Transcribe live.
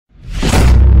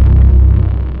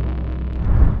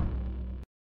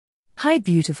Hi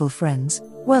beautiful friends,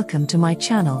 welcome to my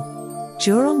channel.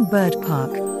 Jurong Bird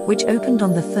Park, which opened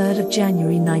on the 3rd of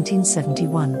January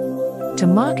 1971. To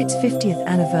mark its 50th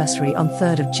anniversary on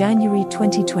 3rd of January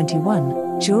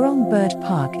 2021, Jurong Bird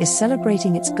Park is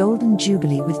celebrating its golden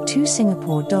jubilee with $2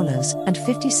 Singapore and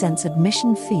 50 cents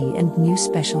admission fee and new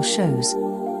special shows.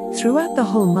 Throughout the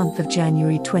whole month of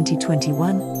January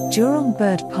 2021, Jurong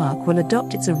Bird Park will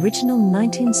adopt its original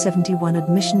 1971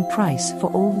 admission price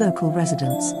for all local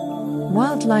residents.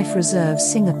 Wildlife Reserve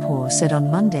Singapore said on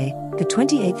Monday, the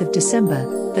 28th of December,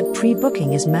 that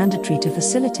pre-booking is mandatory to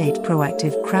facilitate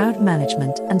proactive crowd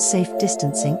management and safe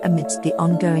distancing amidst the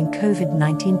ongoing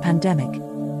COVID-19 pandemic.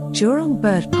 Jurong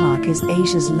Bird Park is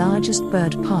Asia's largest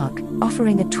bird park,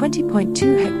 offering a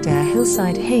 20.2-hectare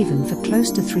hillside haven for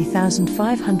close to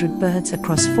 3,500 birds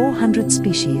across 400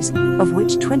 species, of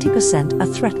which 20%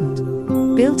 are threatened.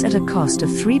 Built at a cost of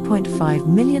 3.5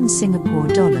 million Singapore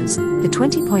dollars, the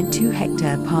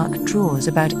 20.2-hectare park draws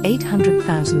about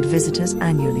 800,000 visitors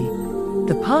annually.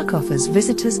 The park offers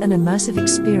visitors an immersive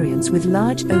experience with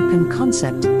large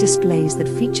open-concept displays that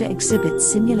feature exhibits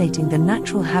simulating the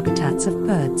natural habitats of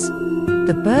birds.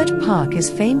 The bird park is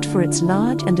famed for its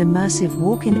large and immersive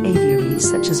walk-in aviaries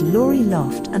such as Lorry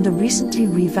Loft and the recently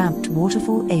revamped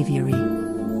Waterfall Aviary.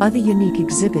 Other unique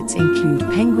exhibits include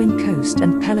Penguin Coast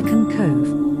and Pelican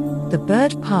Cove. The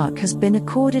bird park has been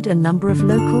accorded a number of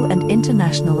local and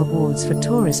international awards for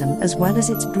tourism as well as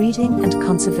its breeding and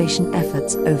conservation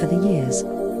efforts over the years.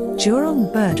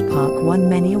 Jurong Bird Park won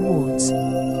many awards.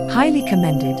 Highly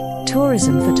commended,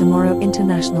 Tourism for Tomorrow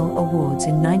International Awards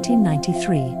in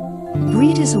 1993.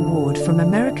 Breeders' Award from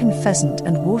American Pheasant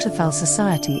and Waterfowl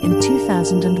Society in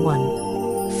 2001.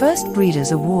 First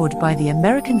Breeders' Award by the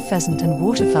American Pheasant and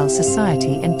Waterfowl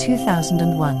Society in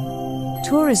 2001.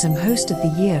 Tourism Host of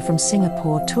the Year from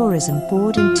Singapore Tourism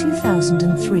Board in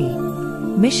 2003.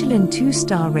 Michelin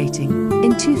 2-star rating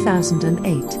in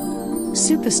 2008.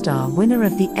 Superstar winner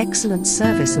of the Excellent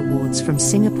Service Awards from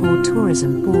Singapore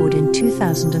Tourism Board in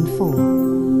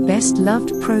 2004. Best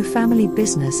Loved Pro-Family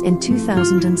Business in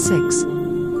 2006.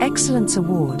 Excellence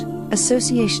Award,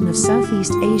 Association of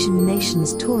Southeast Asian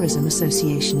Nations Tourism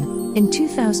Association, in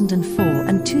 2004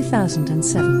 and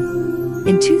 2007.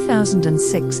 In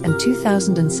 2006 and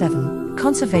 2007,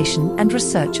 Conservation and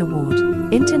Research Award,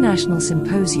 International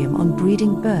Symposium on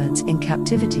Breeding Birds in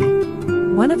Captivity.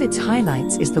 One of its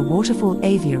highlights is the Waterfall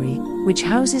Aviary, which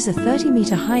houses a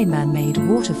 30-meter-high man-made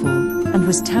waterfall, and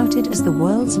was touted as the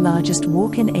world's largest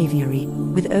walk-in aviary,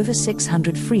 with over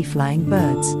 600 free-flying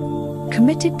birds.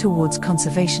 Committed towards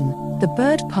conservation, the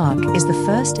bird park is the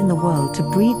first in the world to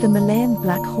breed the Malayan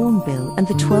black hornbill and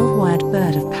the 12-wired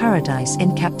bird of paradise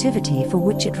in captivity, for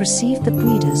which it received the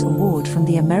Breeders' Award from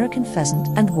the American Pheasant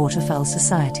and Waterfowl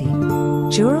Society.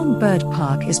 Jurong Bird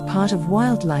Park is part of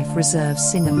Wildlife Reserve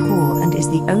Singapore and is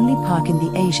the only park in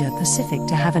the Asia-Pacific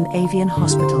to have an avian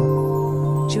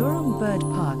hospital. Jurong Bird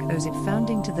Park owes its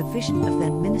founding to the vision of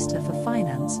then Minister for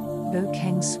Finance, Loh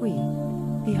Keng Swee.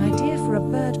 The idea for a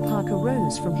bird park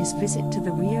arose from his visit to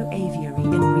the Rio Aviary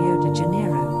in Rio de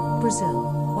Janeiro,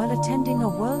 Brazil, while attending a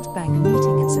World Bank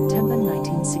meeting in September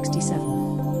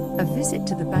 1967. A visit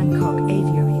to the Bangkok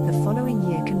Aviary the following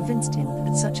year convinced him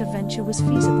that such a venture was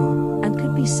feasible and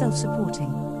could be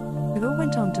self-supporting. Loh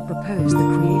went on to propose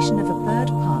the creation of a bird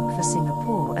park for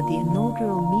Singapore at the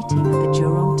inaugural meeting of the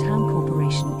Jurong Town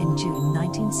Corporation in June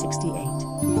 1968.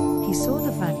 He saw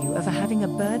the value of having a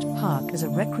bird park as a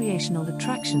recreational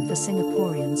attraction for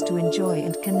Singaporeans to enjoy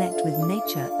and connect with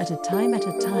nature at a time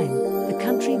the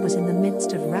country was in the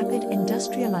midst of rapid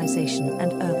industrialization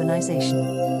and urbanization.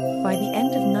 By the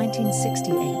end of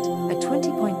 1968, a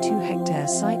 20.2-hectare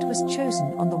site was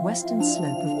chosen on the western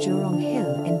slope of Jurong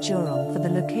Hill in Jurong for the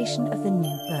location of the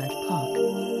new bird park.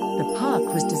 The park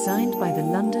was designed by the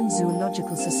London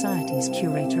Zoological Society's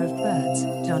curator of birds,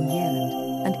 John Yealand,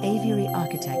 and aviary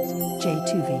architect, J.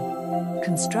 Tuvey.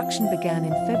 Construction began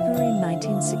in February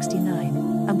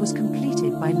 1969 and was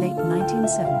completed by late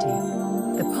 1970.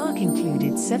 The park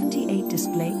included 78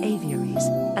 display aviaries,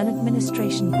 an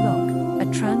administration block, a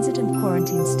transit and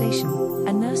quarantine station,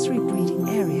 a nursery breeding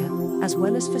area, as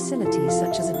well as facilities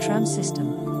such as a tram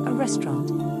system, a restaurant,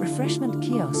 refreshment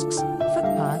kiosks,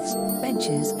 footpaths,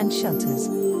 benches and shelters.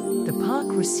 The park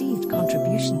received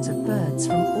contributions of birds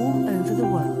from all over the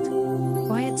world.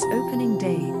 By its opening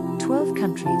day, 12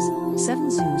 countries,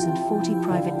 7 zoos and 40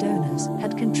 private donors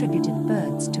had contributed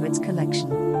birds to its collection.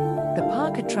 The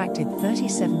park attracted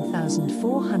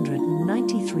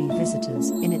 37,493 visitors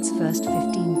in its first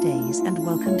 15 days and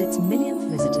welcomed its millionth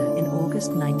visitor in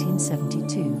August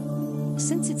 1972.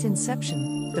 Since its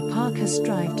inception, The park has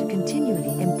strived to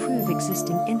continually improve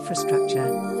existing infrastructure,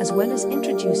 as well as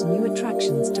introduce new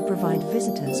attractions to provide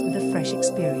visitors with a fresh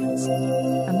experience.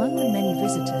 Among the many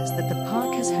visitors that the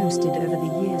park has hosted over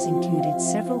the years included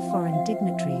several foreign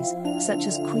dignitaries, such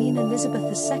as Queen Elizabeth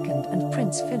II and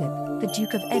Prince Philip, the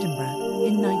Duke of Edinburgh,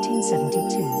 in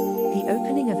 1972. The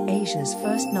opening of Asia's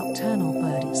first nocturnal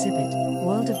bird exhibit,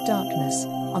 World of Darkness,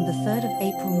 on the 3rd of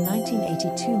April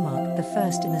 1982 marked the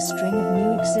first in a string of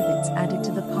new exhibits added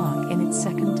to the park in its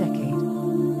second decade.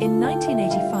 In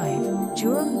 1985,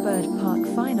 Jurong Bird Park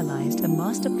finalized a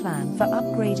master plan for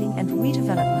upgrading and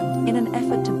redevelopment in an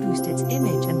effort to boost its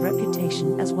image and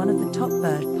reputation as one of the top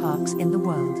bird parks in the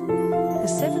world. The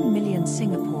 7 million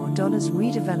Singapore dollars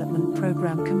redevelopment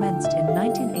program commenced in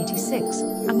 1986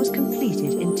 and was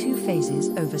completed in 2 phases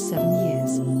over 7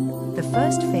 years. The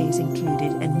first phase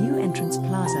included a new entrance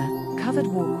plaza, covered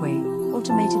walkway,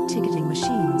 automated ticketing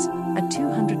machines, a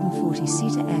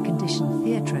 240-seater air-conditioned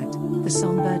theatrette, the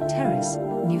Songbird Terrace,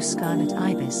 new Scarlet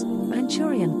Ibis,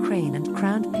 Manchurian crane and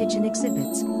crowned pigeon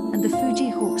exhibits, and the Fuji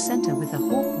Hawk Center with a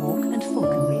hawk walk and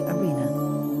falconry arena.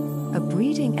 A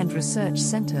breeding and research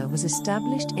center was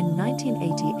established in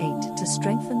 1988 to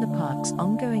strengthen the park's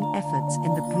ongoing efforts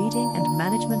in the breeding and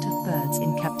management of birds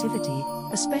in captivity,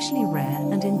 especially rare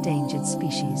and endangered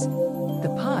species.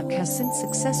 The park has since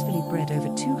successfully bred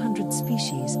over 200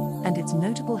 species, and its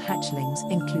notable hatchlings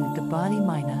include the barley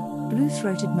myna,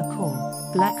 blue-throated macaw,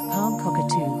 black palm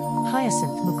cockatoo,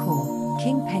 hyacinth macaw,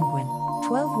 king penguin,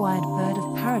 12-wired bird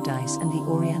of paradise and the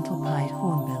oriental pied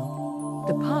hornbill.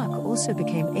 The park also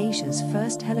became Asia's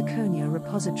first heliconia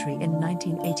repository in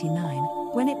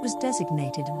 1989, when it was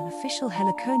designated an official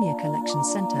heliconia collection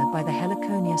center by the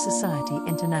Heliconia Society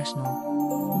International.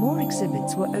 More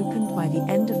exhibits were opened by the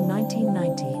end of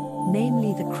 1990,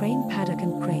 namely the crane paddock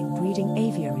and crane breeding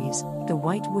aviaries, the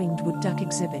white-winged wood duck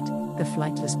exhibit, the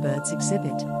flightless birds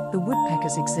exhibit, the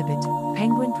woodpeckers exhibit,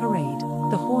 penguin parade,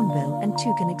 the hornbill and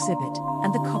toucan exhibit,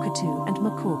 and the cockatoo and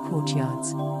macaw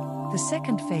courtyards. The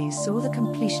second phase saw the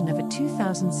completion of a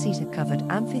 2,000-seater covered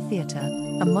amphitheater,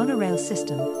 a monorail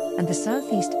system, and the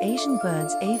Southeast Asian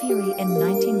Birds Aviary in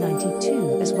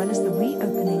 1992, as well as the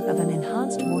reopening of an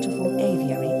enhanced Waterfall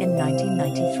Aviary in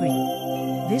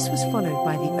 1993. This was followed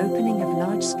by the opening of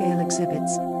large-scale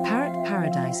exhibits, Parrot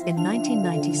Paradise in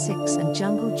 1996 and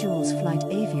Jungle Jewels Flight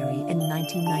Aviary in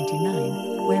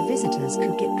 1999, where visitors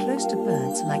could get close to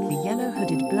birds like the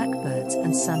yellow-hooded blackbirds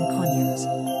and sun conures.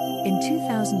 In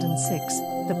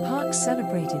 2006, the park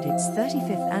celebrated its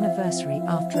 35th anniversary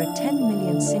after a 10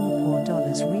 million Singapore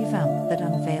dollars revamp that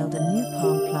unveiled a new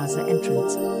Palm Plaza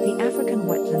entrance, the African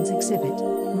Wetlands exhibit,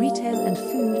 retail and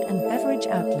food and beverage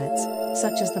outlets,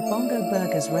 such as the Bongo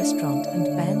Burgers restaurant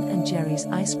and Ben & Jerry's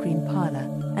ice cream parlor,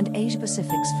 and Asia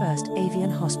Pacific's first avian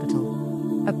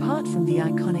hospital. Apart from the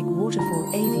iconic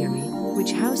Waterfall Aviary,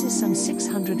 which houses some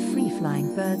 600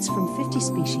 free-flying birds from 50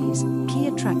 species, key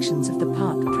attractions of the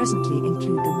park presently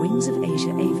include the Wings of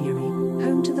Asia Aviary,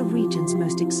 home to the region's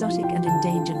most exotic and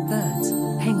endangered birds,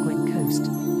 Penguin Coast,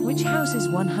 which houses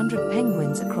 100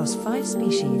 penguins across 5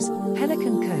 species,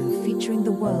 Pelican Cove featuring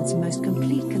the world's most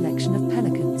complete collection of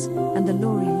pelicans, and the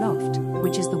Lory Loft,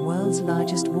 which is the world's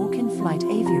largest walk-in flight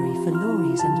aviary for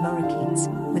lories and lorikeets,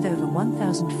 with over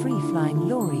 1,000 free-flying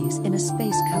lories in a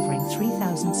space covering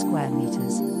 3,000 square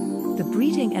meters. The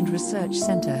Breeding and Research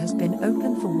Center has been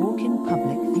open for walk-in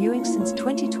public viewing since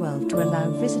 2012 to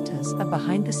allow visitors a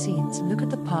behind-the-scenes look at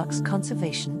the park's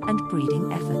conservation and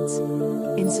breeding efforts.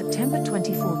 In September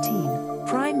 2014,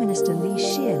 Prime Minister Lee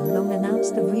Hsien Loong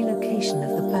announced the relocation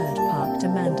of the bird park to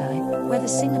Mandai, where the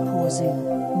Singapore Zoo,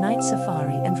 Night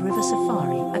Safari and River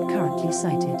Safari are currently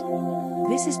sited.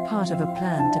 This is part of a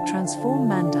plan to transform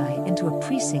Mandai into a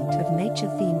precinct of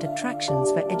nature-themed attractions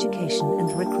for education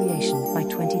and recreation by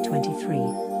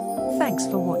 2023. Thanks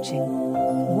for watching.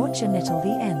 Watch until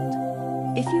the end.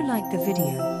 If you like the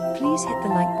video, please hit the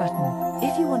like button.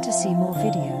 If you want to see more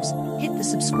videos, hit the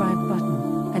subscribe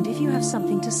button. And if you have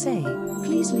something to say,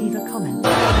 please leave a comment. A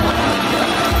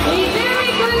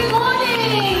very good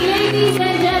morning, ladies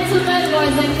and gentlemen,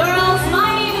 boys and girls.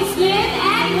 My name is Lynn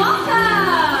and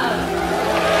welcome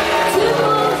to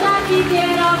Jackie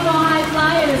Theatre for High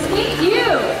Flyers. Thank you.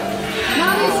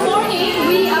 Now this morning,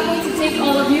 we are going to take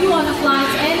all of you on a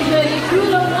flight and journey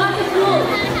through the wonderful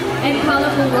and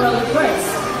colorful world of birds.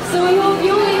 So we hope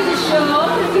you leave the show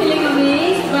feeling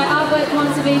amazed by our bird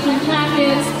conservation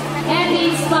champions and be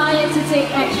inspired to take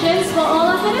actions for all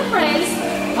of our friends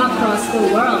across the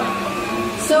world.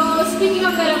 So speaking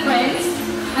of better friends,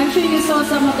 I'm sure you saw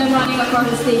some of them running across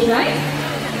the stage, right?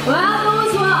 Well,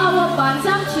 those were our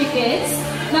bantam chickens.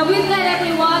 Now with that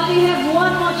everyone, we have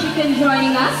one more chicken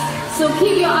joining us. So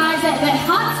keep your eyes at that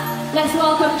hut. Let's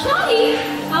welcome Charlie,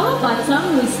 our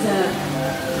bottom rooster.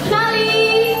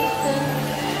 Charlie!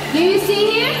 Do you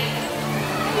see him?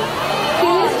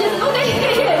 He's just, oh there he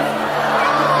is!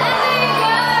 And there you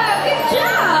go! Good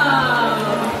job!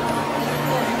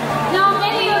 Now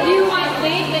many of you might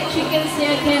think that chickens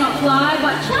here cannot fly,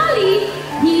 but Charlie,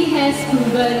 he has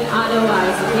proven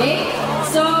otherwise, okay?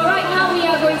 So right now we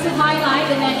are going to highlight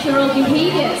the natural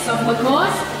behaviors of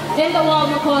macaws. In the wild,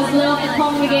 macaws love to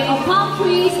congregate on palm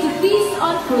trees to feast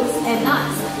on fruits and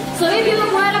nuts. So if you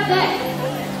look right up there,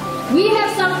 we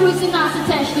have some fruits and nuts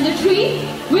attached to the tree.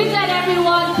 With that,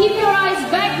 everyone, keep your eyes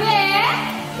back there.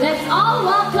 Let's all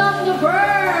welcome the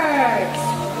birds.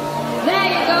 There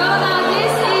you go. Now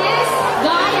this is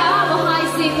Gaia, our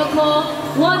high-seed macaw.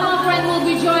 One more friend will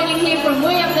be joining him from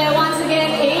way up there once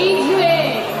again,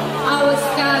 Adrian, our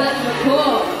scarlet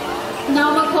macaw.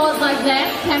 Now macaws like that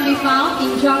can be found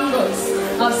in jungles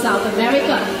of South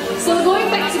America. So going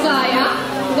back to Gaia,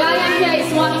 Gaia here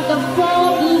is one of the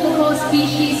 4 blue macaw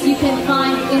species you can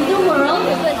find in the world.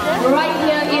 Right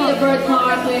here in the bird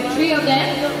park, we have 3 of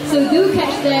them. So do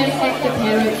catch them at the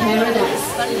parrot paradise.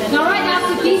 Now right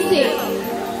after feasting,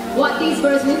 what these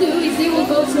birds will do is they will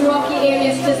go to rocky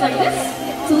areas just like this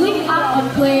to lick up on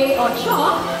clay or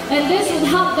chalk, and this will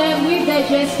help them with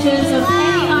digestions of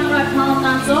any unripe palm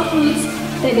nuts or fruits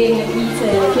that they have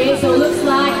eaten. Okay, so it looks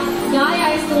like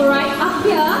Gaia is still right up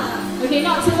here. Okay,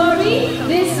 not to worry,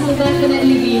 this will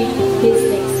definitely be his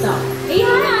next stop. Hey,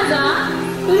 hi Azza,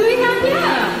 what do we have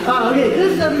here? Okay,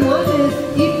 this everyone is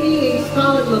Ippy, a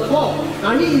scarlet macaw.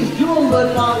 Now he is Jurong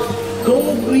Bird Park's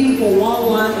Gold Green for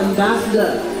Wildlife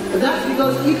Ambassador. And that's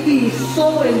because Ippy is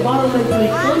so environmentally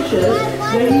conscious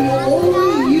that he will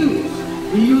only use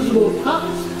reusable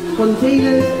cups,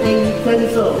 containers, and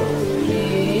utensils.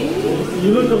 Okay. You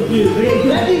look confused. Okay,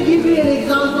 let me give you an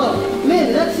example.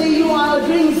 Min, let's say you are a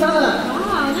drink seller.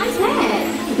 Wow, nice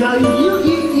hat. Now if you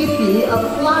give Ippy a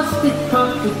plastic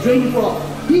cup to drink from,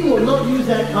 he will not use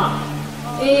that cup.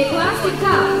 A plastic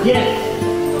cup? Yes.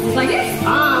 Just like this?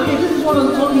 Okay, this is what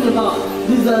I'm talking about.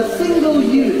 This is a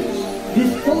single-use,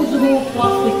 disposable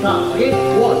plastic cup. Okay,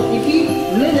 watch. Ippy,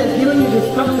 Lynn has given you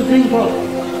this cup to drink from.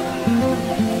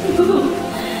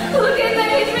 Look at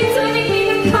that, he's returning me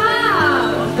the cup.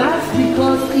 That's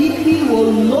because Ippy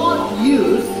will not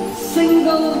use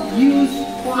single-use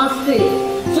plastic.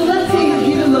 So let's say you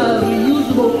give him a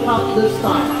reusable cup this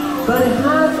time, but it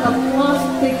has a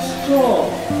plastic straw.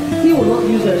 He will not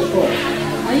use that straw.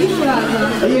 Are you sure,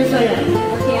 Azza? Yes, I am.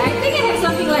 Okay, I think I have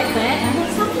something like that. I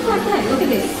have something like that. Look at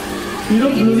this. You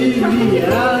don't believe me,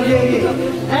 yeah? Okay.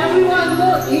 Everyone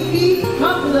look, Ippy,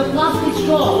 cup with a plastic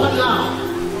straw. What now?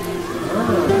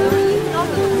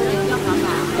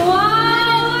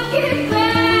 Wow, look at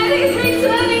that! He's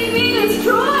returning me the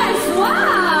straws!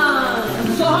 Wow!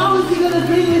 So how is he going to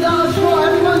drink without a straw?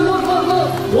 Everyone look, look,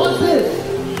 look. What's this?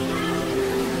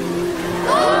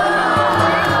 Oh,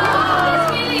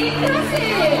 that's really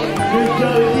impressive! Good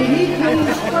job. He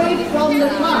drinks straight from the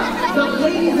cup. Now,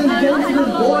 ladies and gentlemen,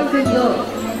 boys and girls,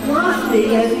 plastic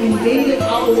has invaded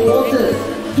our waters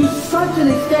to such an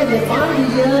extent that by the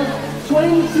year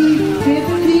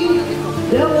 2050,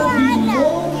 there will be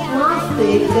more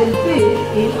plastic than fish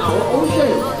in our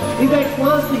oceans. In fact,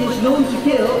 plastic is known to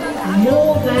kill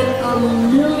more than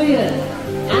 1 million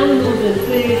animals and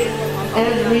fish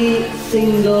every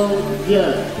single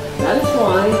year. That is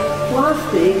why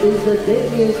plastic is the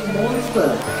deadliest monster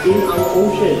in our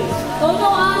oceans. Oh no,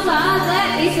 Azza,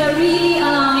 that is a really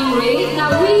alarming rate. Now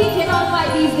we cannot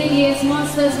fight these deadliest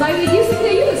monsters by reducing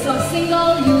the use of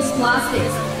single-use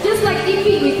plastics. Just like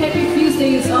Ippy, we can refuse the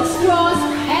use of straws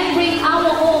and bring our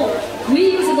own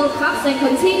reusable cups and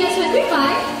containers when we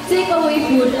buy take-away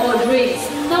food or drinks.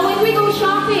 Now when we go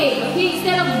shopping, okay,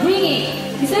 instead of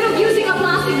using a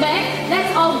plastic bag,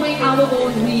 let's all bring our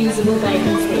own reusable bag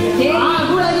instead, okay?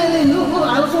 Good idea. Look,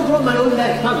 I also brought my own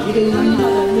bag. Come, you can use it.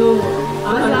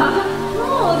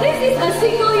 No, this is a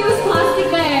single-use plastic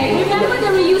bag. Remember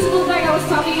the reusable bag I was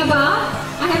talking about?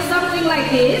 I have something like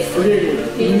this. Okay,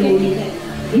 you can keep it.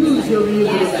 Use your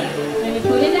reusable Yes. bag. And you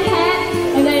put in the hat,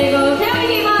 and there you go. Can we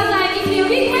give us like give you a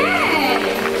big hand?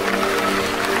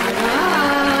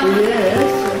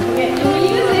 Yes. Okay,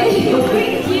 amazing.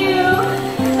 Thank you.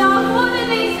 Now for the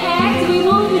next act, we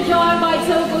will be joined by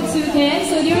Toko Toucan.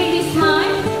 So during this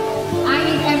time, I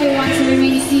need everyone to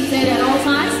remain seated at all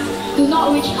times. Do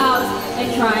not reach out and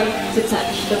try to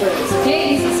touch the birds.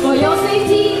 Okay, this is for your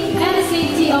safety and the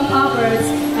safety of our birds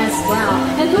as well.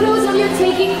 And for those of you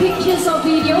taking pictures or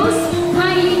videos,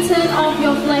 kindly turn off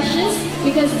your flashes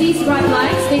because these bright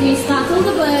lights, they may startle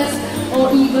the birds or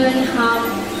even harm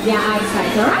their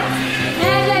eyesight, alright?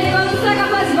 And then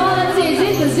have us volunteers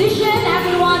in position.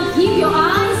 Everyone, keep your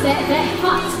eyes at that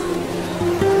hut.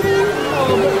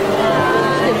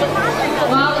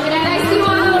 Wow, look at that. I see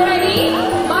one already.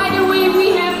 By the way, we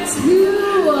have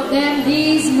 2 of them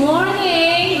this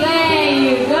morning. There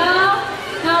you go.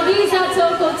 Now, these are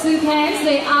Toko toucans.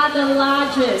 They are the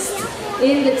largest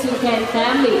in the toucan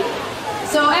family.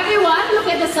 So everyone, look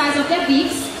at the size of their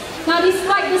beaks. Now,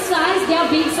 despite the size, their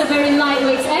beaks are very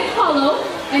lightweight and hollow,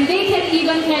 and they can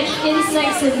even catch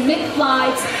insects in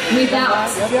mid-flight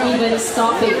without even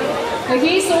stopping.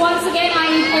 Okay, so once again, I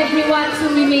need everyone to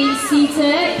remain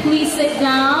seated. Please sit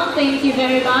down. Thank you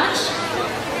very much.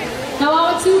 Now,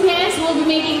 our toucans will be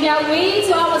making their way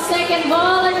to our second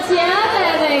volunteer.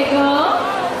 There they go.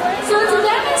 So to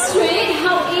demonstrate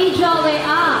how agile they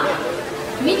are,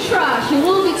 Mitra, she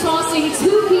will be tossing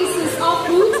 2 pieces of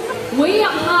food way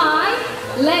up high.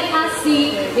 Let us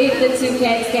see if the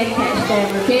toucans can catch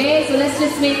them, okay? So let's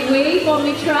just make way for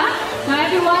Mitra. Now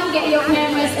everyone get your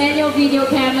cameras and your video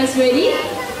cameras ready.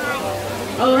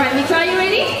 Alright, Mitra, you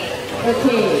ready?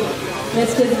 Okay,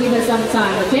 let's just give her some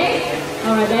time, okay?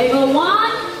 Alright, there you go.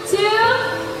 1, 2,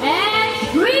 and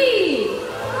 3.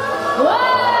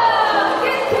 Whoa,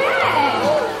 good catch.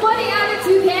 For the other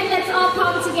toucan, let's all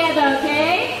come together,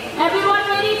 okay? Everyone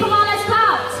ready? Come on, let's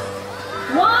count.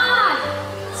 1,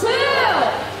 2.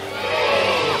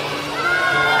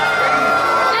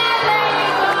 And there you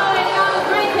go. Another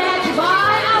great catch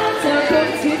by our Toko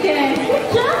toucan. Good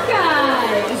job,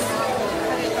 guys.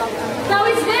 Now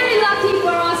it's very lucky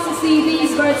for us to see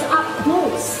these birds up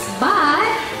close, but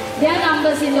their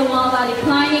numbers in the wild are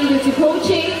declining due to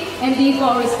poaching and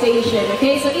deforestation.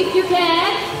 Okay, so if you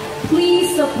can,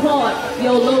 please support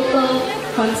your local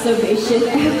conservation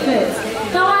efforts.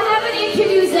 Now I haven't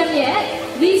introduced them yet.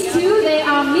 These 2, they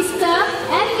are Mr.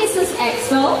 and Mrs.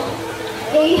 Axel,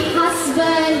 a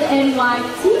husband and wife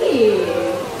team.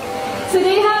 So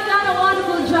they have done a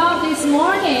wonderful job this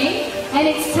morning, and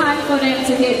it's time for them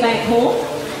to head back home.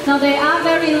 Now they are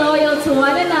very loyal to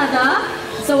one another,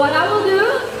 so what I will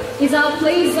do is I'll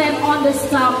place them on the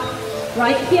stump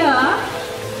right here.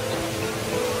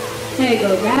 There you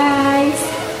go, guys.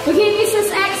 Okay,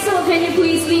 Mrs. Axel, can you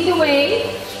please lead the way?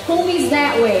 Home is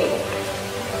that way.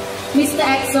 Mr.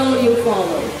 Axel, you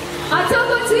follow. Our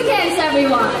Toko toucans,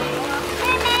 everyone.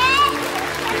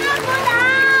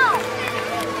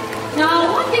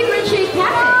 Now, what differentiates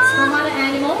parrots from other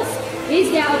animals is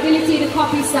their ability to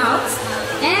copy sounds,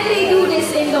 and they do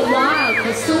this in the wild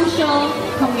for social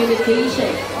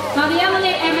communication. Now, the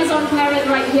yellow-necked Amazon parrot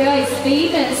right here is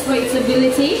famous for its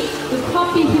ability to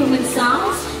copy human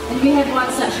sounds, and we have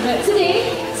one such bird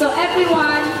today. So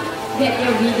everyone, get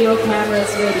your video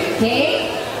cameras ready,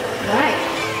 okay? Right.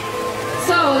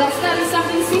 So let's start with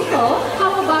something simple.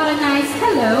 How about a nice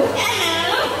hello?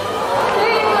 Hello.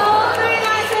 There you go. Very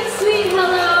nice and sweet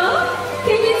hello.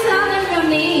 Can you tell them your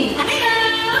name?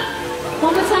 Hello.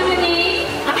 One more time your name.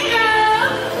 Amigo.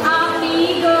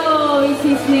 Amigo is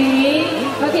his name.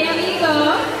 Okay,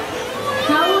 Amigo.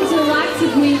 How would you like to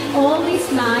greet all these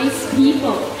nice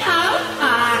people? How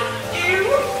are you?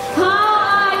 How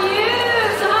are you?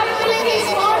 So how are you feeling this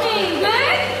morning?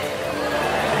 Good?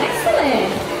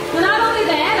 Excellent. But not only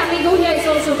that, Amigo here is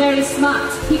also very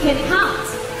smart. He can count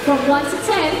from 1 to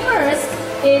 10 first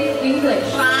in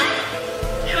English. 1,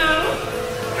 2,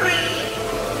 3,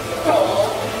 4,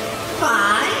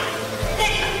 5, 6,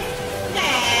 7,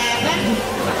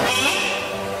 8,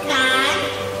 9,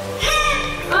 10.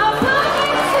 Oh,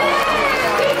 perfect!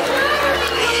 Good job!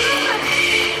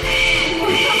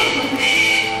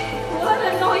 What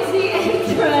a noisy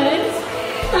entrance.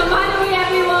 Now, by the way,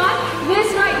 everyone, this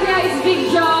right here is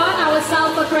Big John, our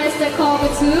sulfur-crested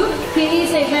cockatoo. He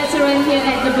is a veteran here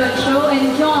at the bird show,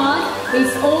 and John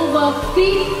is over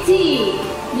 50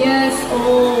 years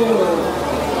old.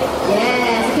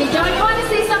 Yes. Okay, John, you want to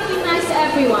say something nice to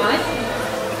everyone?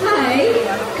 Hi.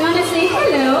 You want to say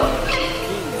hello?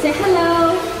 Say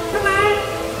hello. Bye-bye.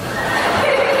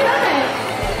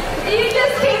 You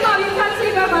just came up. You can't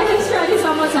take off. Let's try this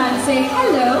one more time. Say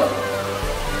hello.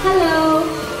 Hello.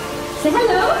 Say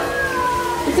hello.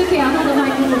 It's okay, I'll hold the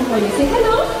microphone for you. Say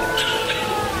hello.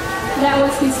 That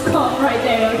was his cough right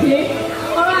there, okay?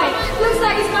 Alright, looks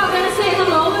like he's not going to say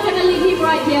hello. We're going to leave him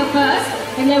right here first,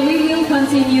 and then we will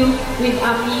continue with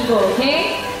Amigo,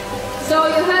 okay? So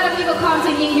you heard Amigo count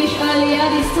in English earlier.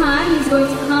 This time he's going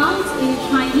to count in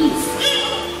Chinese.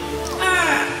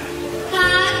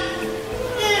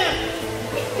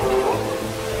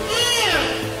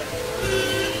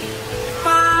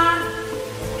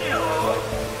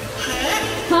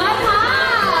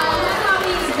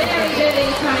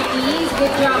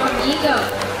 Good job, Amigo.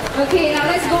 Okay, now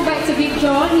let's go back to Big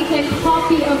John. He can copy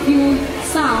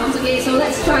Okay, so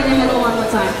let's try the hello one more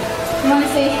time. You want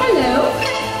to say hello?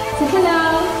 Say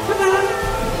hello. Bye-bye.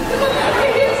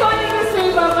 I keep wanting to say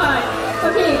bye-bye.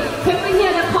 Okay, can we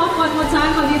hear the cough one more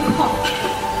time? How do you cough?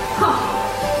 Cough.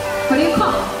 How do you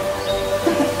cough?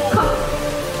 Cough.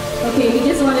 Okay, we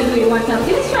just want to do it one time.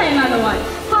 Okay, let's try another one.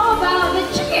 How about the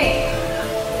chicken?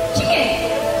 Chicken.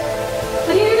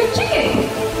 How do you do the chicken?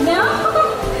 No?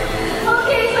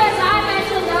 Okay, so as I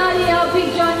mentioned earlier,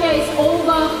 Big John here is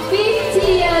over 50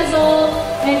 years old,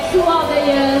 and throughout the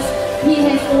years, he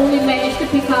has only managed to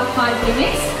pick up 5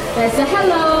 gimmicks. There's the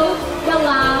hello, the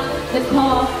laugh, the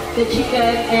cough, the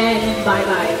chicken, and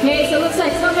bye-bye. Okay, so looks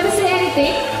like he's not going to say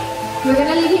anything. We're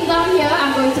going to leave him down here.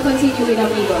 I'm going to continue with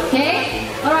Amigo, okay?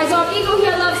 Alright, so Amigo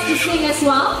here loves to sing as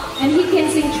well, and he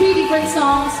can sing 3 different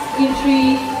songs in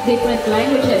 3 different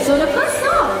languages. So the first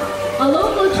song, a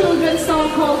local children's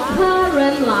song called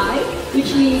Current Life,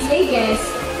 which means a guest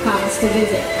comes to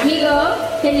visit. Amigo,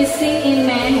 can you sing in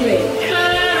Mandarin?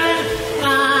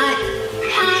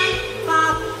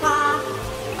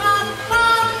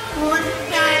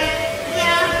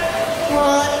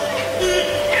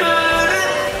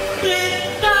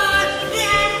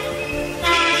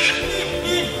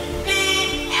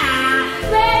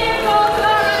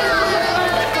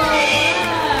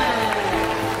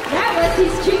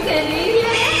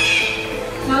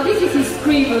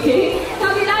 Okay?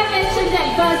 Now did I mention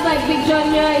that birds like Big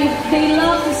John here, if they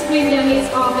love to scream their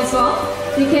heads off as well,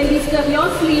 they can disturb your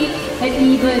sleep and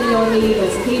even your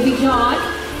neighbors. Okay, Big John?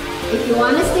 If you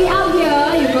want to stay out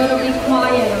here, you're going to be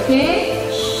quiet, okay?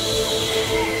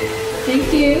 Shh.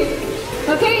 Thank you.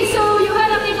 Okay, so you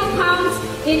heard Amigo counts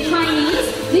in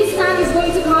Chinese. This time he's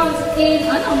going to count in,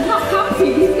 no, not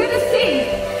counting, he's going to sing.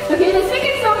 Okay, the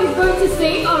second song he's going to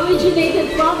sing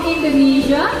originated from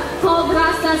Indonesia, called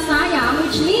Rasa Sayang,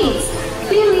 which means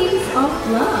feelings of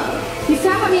love. This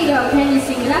time, Amigo, can you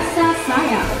sing Rasa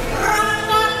Sayang?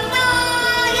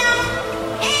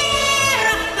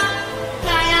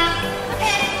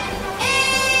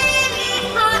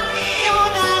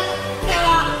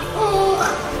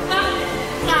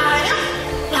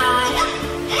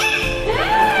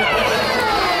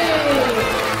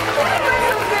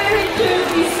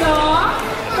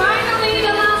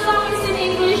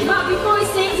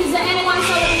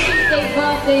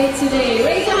 Today.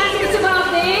 Raise your hands if it's a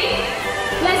birthday.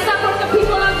 Let's start from the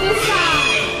people on this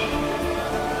side.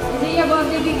 Is it your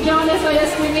birthday, Big John? That's why you're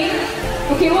screaming?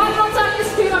 Okay, one more time you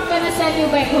scream, I'm gonna send you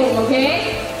back home,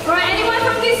 okay? Alright, anyone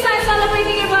from this side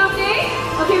celebrating your birthday?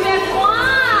 Okay, we have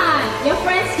one. Your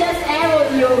friends just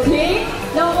arrowed you, okay?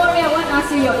 Don't worry, I won't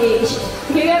ask you your age.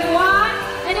 Okay, we have one.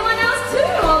 Anyone else? 2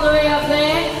 all the way up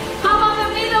there. How about the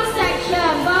middle section?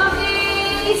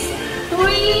 Birthdays?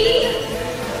 3.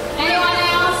 Anyone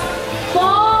else? 4.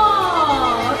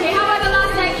 Okay, how about the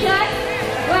last section?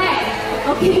 Where?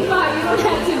 Okay, 5. You don't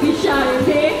have to be shy,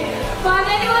 okay? 5.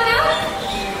 Anyone else?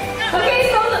 Okay,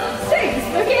 so 6.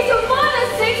 Okay, so more than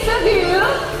 6 of you.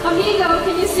 Amigo,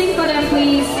 can you sing for them,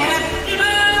 please? Happy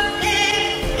birthday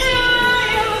to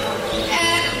you.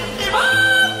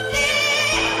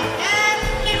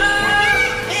 Happy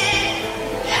birthday.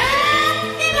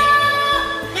 Happy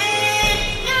birthday.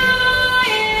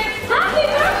 Happy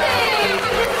birthday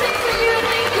to you.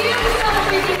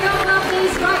 Happy birthday!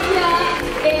 Right here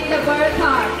in the bird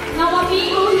park. Now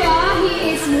Amigo here,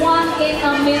 he is 1 in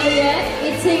a million.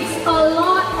 It takes a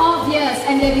lot of years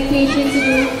and dedication to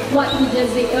do what he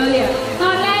just did earlier.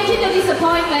 Now imagine the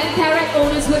disappointment parrot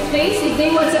owners would face if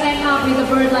they were to end up with a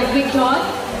bird like Big John,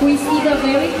 who is either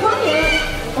very quiet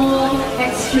or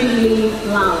extremely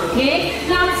loud. Okay?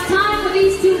 Now it's time for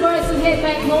these 2 birds to head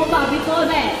back home, but before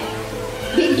that,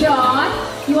 Big John,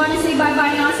 you want to say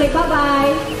bye-bye now? Say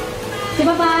bye-bye. Say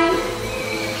bye-bye.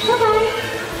 Bye-bye.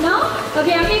 No?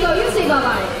 Okay, Amigo, you say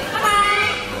bye-bye. Bye-bye.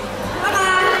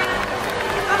 Bye-bye.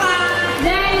 Bye-bye.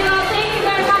 There you go. Thank you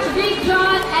very much, Big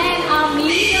John and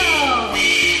Amigo.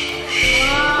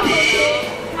 Wow, okay.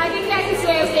 I think that's his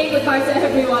way of saying goodbye to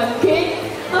everyone, okay?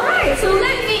 Alright, so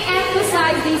let me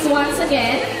emphasize this once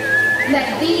again,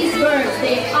 that these birds,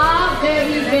 they are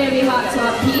very, very hard to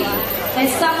upkeep. And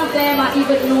some of them are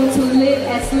even known to live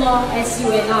as long as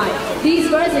you and I. These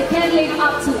birds, they can live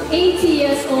up to 80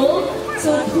 years old.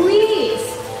 So please,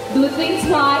 do think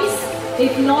twice,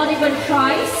 if not even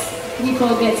thrice,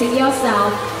 before getting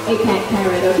yourself a pet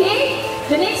parrot, okay?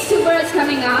 The next 2 birds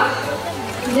coming up,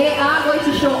 they are going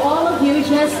to show all of you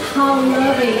just how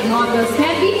loving hornbills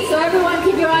can be. So everyone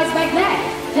keep your eyes back there.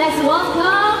 Let's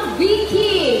welcome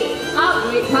Vicky, our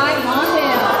great pied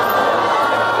hornbill.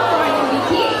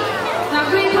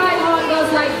 Great pied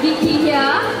hornbills like Vicky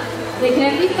here, they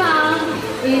can be found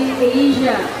in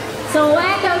Asia. So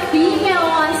when the female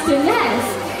wants to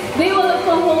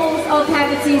natural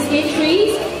cavities in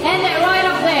trees. And then right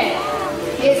up there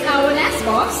is our nest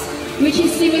box, which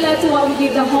is similar to what we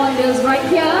give the hornbills right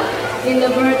here in the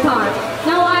bird park.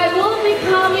 Now I will be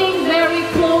coming very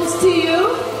close to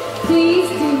you. Please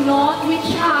do not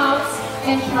reach out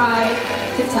and try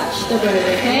to touch the bird,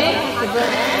 okay?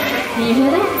 Can you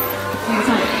hear that?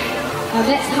 Now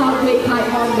that's how great pied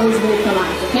hornbills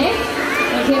vocalize, okay?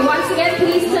 Okay, once again,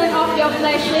 please turn off your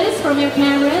flashes from your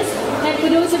cameras. And for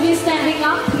those of you standing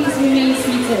up, please remain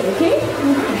seated, okay?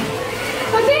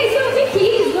 Okay, so Vicky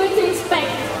is going to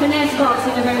inspect the nest box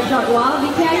in a very short while.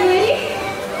 Vicky, are you ready?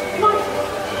 Come on.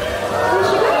 There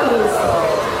she goes.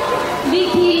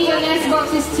 Vicky, your nest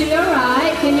box is to your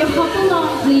right. Can you hop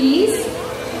along, please?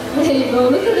 There you go.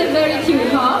 Look at that very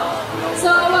cute hop.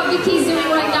 So what Vicky is doing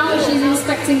right now is she's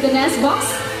inspecting the nest box.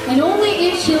 And only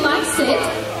if she likes it,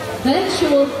 then she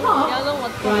will hop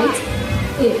right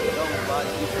in.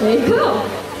 There you go.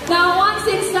 Now once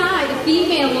inside, the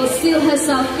female will seal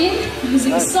herself in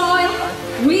using soil,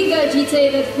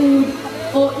 regurgitated food,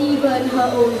 or even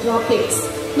her own droppings.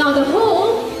 Now the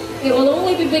hole, it will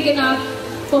only be big enough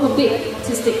for her beak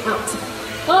to stick out.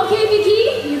 Okay,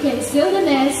 Vicky, you can seal the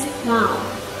nest now.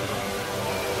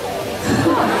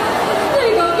 There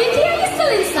you go, Vicky, are you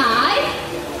still inside?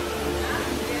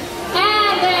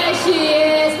 And there she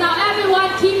is. Now everyone,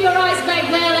 keep your eyes back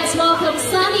there. Let's welcome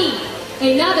Sunny,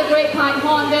 another great pied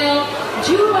hornbill,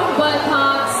 Jurong Bird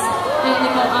Park's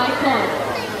animal icon.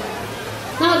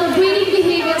 Now the breeding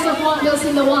behaviors of hornbills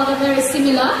in the wild are very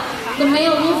similar. The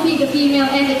male will feed the female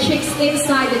and the chicks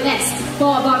inside the nest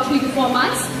for about 3 to 4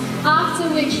 months, after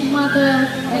which mother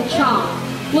and child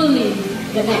will leave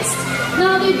the nest.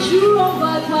 Now the Jurong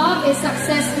Bird Park is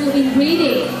successful in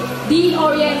breeding the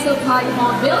oriental pied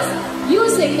hornbills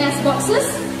using nest boxes,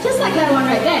 just like that one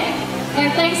right there.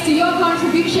 And thanks to your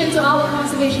contribution to our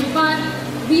conservation fund,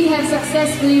 we have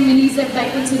successfully released them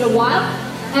back into the wild,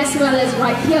 as well as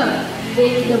right here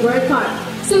in the bird park.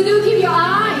 So do keep your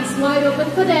eyes wide open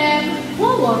for them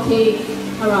while walking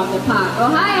around the park.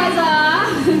 Oh, hi, Azza.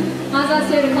 Azza's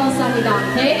here to call Sunny down,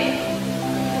 okay?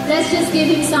 Let's just give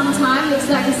him some time. Looks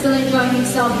like he's still enjoying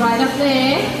himself right up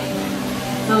there.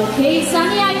 Okay,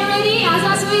 Sunny, are you ready?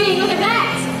 Azza's waiting. Look at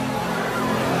that.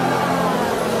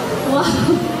 Wow.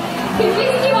 Can we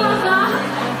see Azza?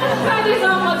 Let's try this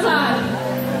one more time.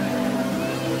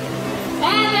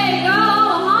 And there you go.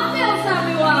 Hornbills,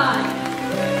 everyone.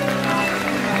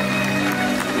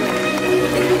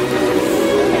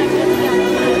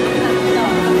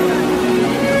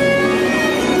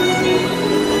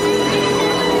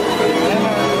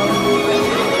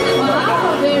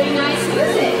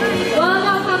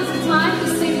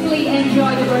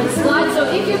 Enjoy the bird slide. So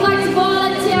if you'd like to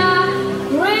volunteer,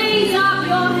 raise up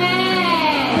your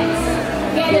hands.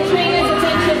 Get the trainer's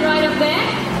attention right up there,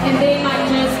 and they might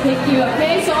just pick you up.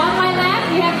 Okay, so on my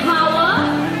left we have Hawa,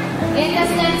 in the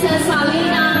center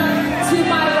Salina, to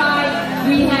my right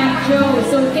we have Joe.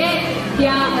 So get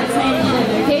their attention.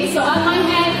 Okay, so on my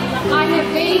head I have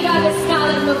Vega, the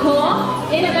scarlet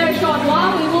macaw. In a very short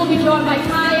while we will be joined by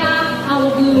Kaya,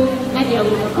 our blue and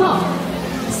yellow macaw.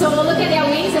 So look at their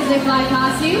wings as they fly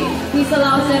past you. This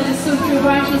allows them to swoop through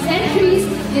branches and trees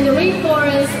in the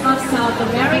rainforest of South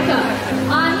America.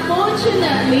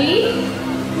 Unfortunately,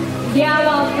 their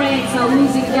wild friends are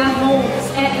losing their homes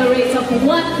at the rate of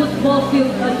 1 football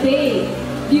field a day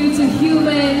due to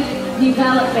human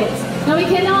development. Now we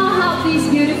can all help these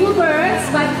beautiful birds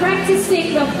by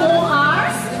practicing the 4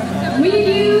 R's: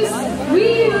 reduce,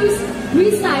 reuse,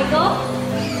 recycle,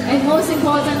 and most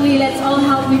importantly, let's all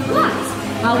help replant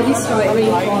our destroyed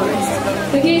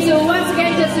rainforest. Okay, so once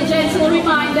again, just a gentle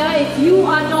reminder, if you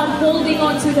are not holding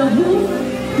onto the hoop,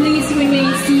 please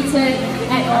remain seated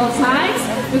at all times.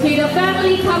 Okay, the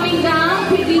family coming down,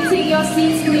 quickly take your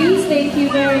seats please, thank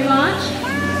you very much.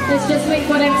 Let's just wait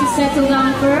for them to settle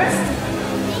down first.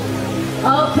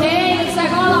 Okay, looks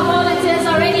like all our volunteers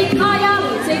are ready. Kaya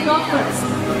will take off first.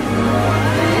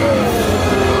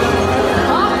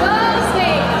 Off goes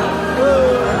Vega.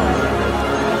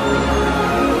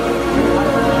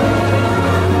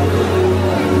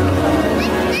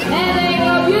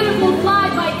 Beautiful fly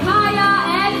by Kaya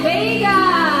and Vega.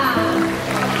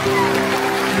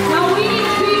 Now we need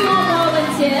 3 more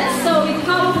volunteers. So with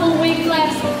powerful wing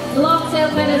flaps, long tail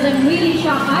feathers and really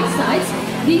sharp eyesight,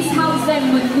 these helps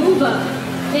them maneuver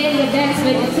in the dense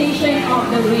vegetation of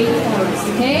the rainforest.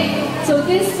 Okay? So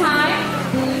this time,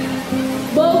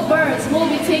 both birds will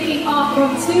be taking off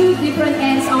from 2 different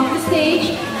ends of the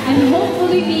stage and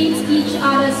hopefully meet each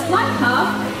other's flight path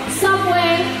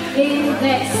somewhere in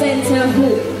that center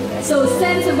hoop. So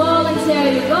center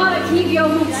volunteer, you gotta keep your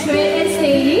hoop straight and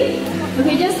steady.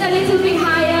 Okay, just a little bit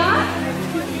higher.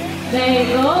 There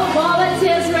you go.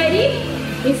 Volunteers ready?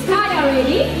 Is Kaya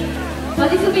ready? A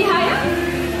little bit higher?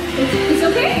 It's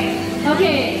okay?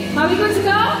 Okay. Are we good to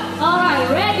go? Alright,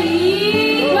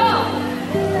 ready? Go!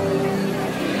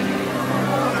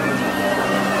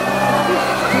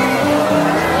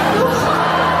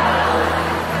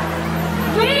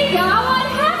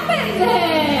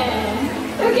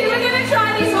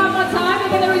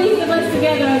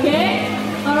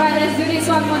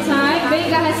 One more time.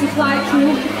 Vega has to fly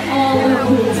through all the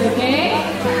hoops, okay?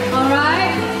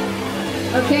 Alright?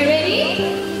 Okay, ready?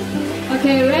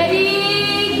 Okay,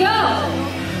 ready, go!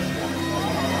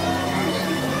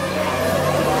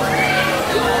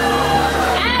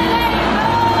 And there you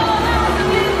go! That was a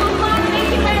beautiful flight. Thank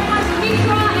you very much,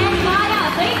 Mitra and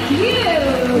Maya. Thank you!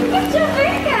 Good job,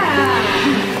 Vega!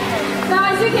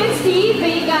 Now, as you can see,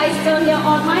 Vega is still here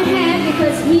on my hand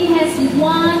because he has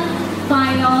one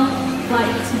final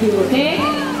flight to do, okay?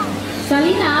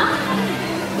 Salina,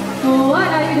 what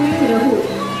are you doing to the hoop?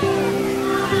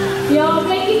 You're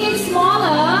making it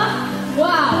smaller.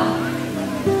 Wow.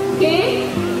 Okay?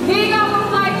 Vega will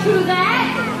fly through that.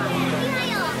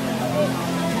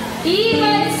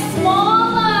 Even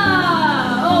smaller.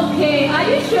 Okay, are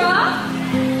you sure?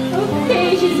 Okay,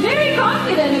 she's very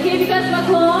confident, okay? Because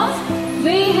macaws,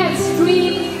 they have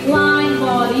streamlined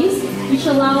bodies which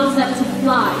allows them to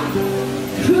fly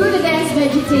through the dense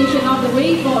vegetation of the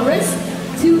rainforest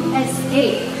to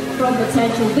escape from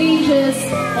potential dangers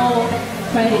or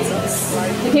predators.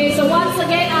 Okay, so once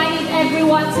again, I need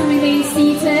everyone to remain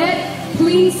seated.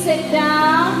 Please sit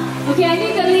down. Okay, I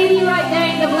need the lady right there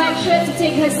in the black shirt to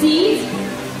take her seat.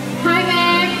 Hi,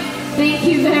 ma'am. Thank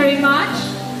you very much.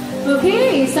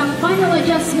 Okay, some final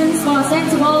adjustments for our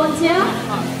center volunteer.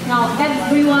 Now,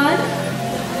 everyone.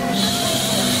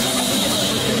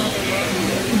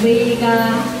 Vega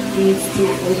needs to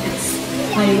focus.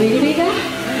 Are you ready, Vega?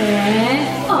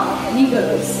 And up he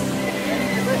goes.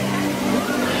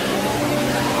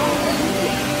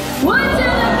 One, two, look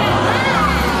at that!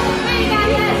 Vega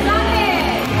has done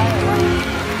it!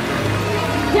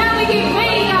 Can we give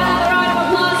Vega a round of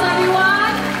applause,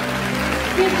 everyone?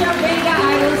 Good job, Vega.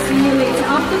 I will see you later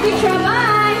after the picture.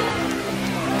 Bye!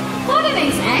 For the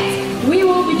next act, we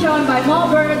will be joined by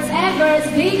more birds and birds.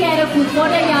 They gather food for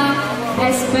their young,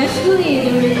 especially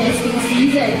during nesting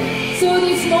season. So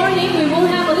this morning we will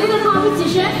have a little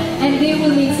competition and they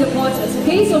will need supporters.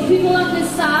 Okay, so people on this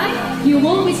side, you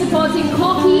will be supporting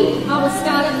Corky, our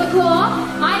scarlet macaw.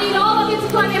 I need all of you to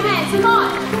clap your hands, come on,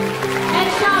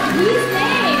 and shout his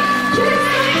name. Just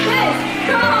like this.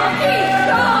 Corky,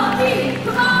 Corky,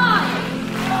 come on,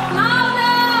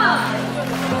 louder.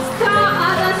 Star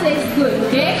Ada says good,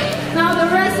 okay? Now the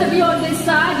rest of you on this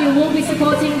side, you will be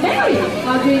supporting Barry,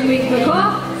 our green-winged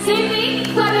macaw. Same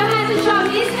thing, clap your hands and shout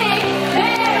his name.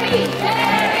 Barry,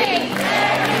 Barry, Barry,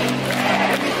 Barry.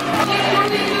 Okay,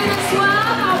 moving to the swell,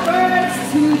 our birds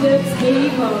to the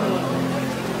table.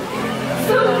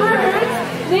 So birds,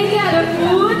 they gather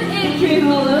food in tree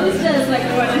hollows, just like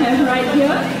the one I have right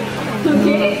here.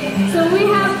 Okay, so we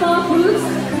have 4 fruits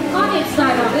on each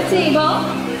side of the table.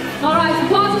 Alright,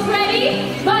 supporters ready?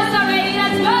 Birds are ready,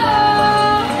 let's go!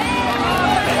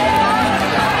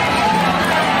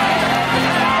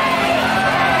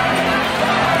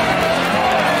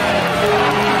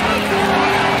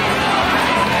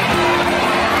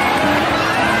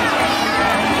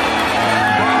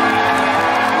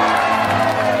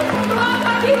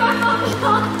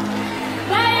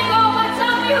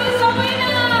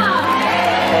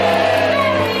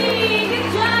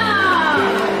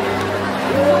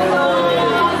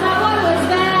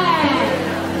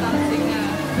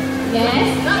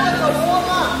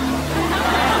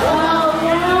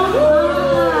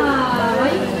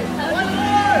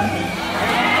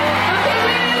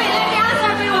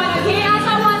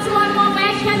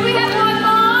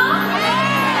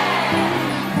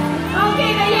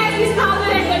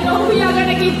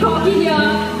 Corky here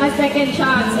a second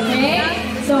chance, okay?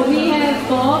 So we have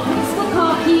 4 picks for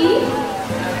Corky,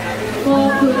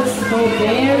 4 picks for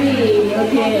Barry,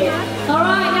 okay?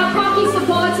 Alright, now Corky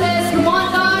supporters, come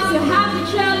on guys, you have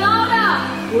to cheer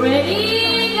louder.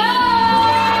 Ready, go!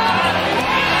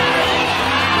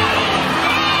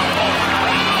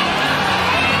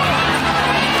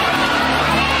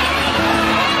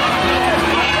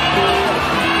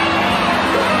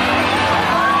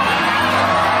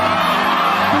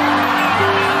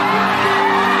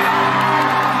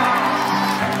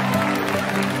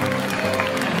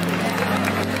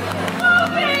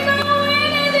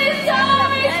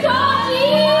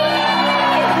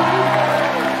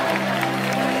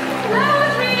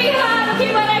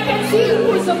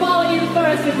 The ball in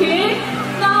first, okay?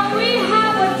 Now we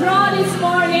have a draw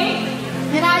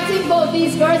think both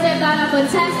these birds have done a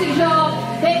fantastic job.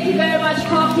 Thank you very much,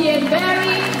 Poppy and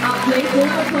Barry. A playful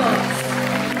applause.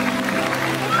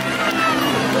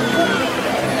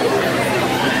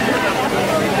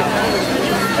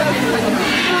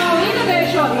 Now, in a very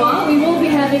short while, we will be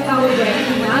having our grand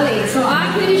finale. So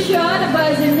I'm pretty sure the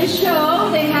birds in this show,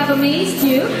 they have amazed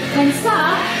you, and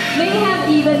some may have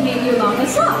even made you laugh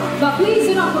as well. But please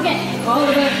do not forget all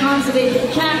the bird conservation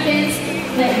champions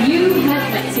that you have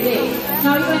met today.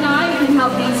 Now you and I can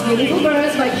help these beautiful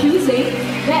birds by choosing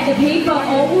that the paper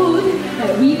or wood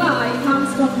that we buy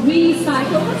comes from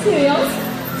recycled materials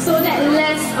so that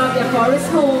less of their forest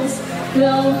homes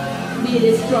will be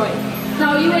destroyed.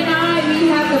 Now you and I, we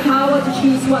have the power to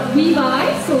choose what we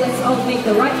buy, so let's all make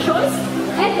the right choice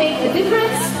and make a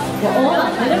difference for all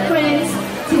our other friends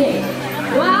today.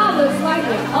 Wow, looks like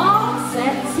we're all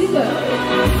set to go.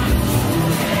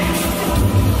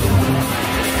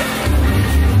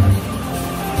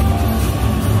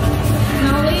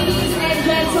 Ladies and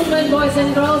gentlemen, boys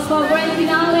and girls, for grand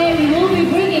finale, we will be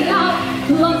bringing out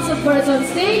lots of birds on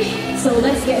stage, so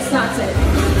let's get started.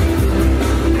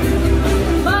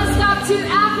 First up to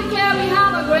Africa, we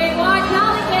have a great white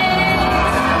pelican.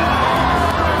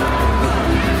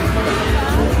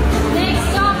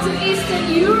 Next up to Eastern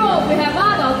Europe, we have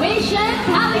our Dalmatian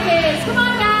pelicans. Come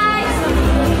on, guys!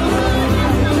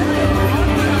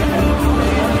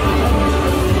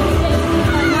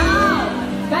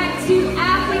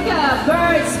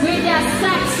 Birds with their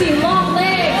sexy long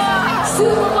legs.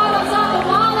 Supermodels on the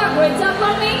wall are great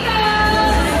flamingos.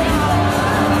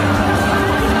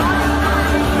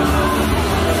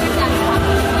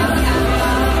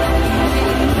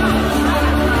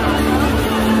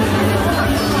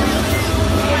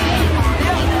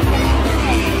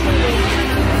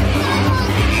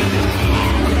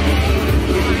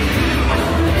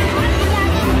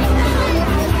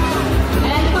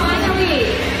 And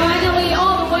finally,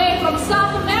 all the way from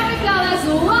South America, let's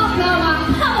welcome our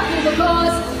colorful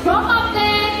because from up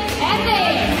there and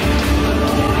there.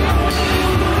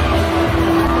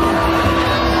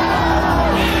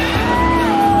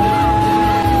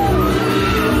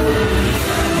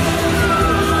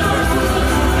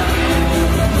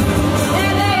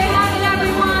 And there you have it,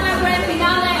 everyone. Our grand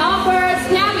finale offers.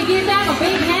 Can we give them a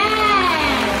big hand?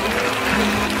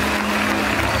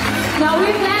 Now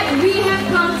with that, we have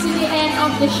come to the end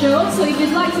of the show. So if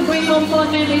you'd like to bring home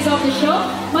fond memories of the show,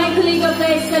 my colleague up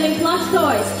there is selling plush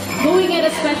toys, going at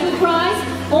a special price,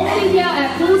 only here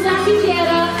at Pulsati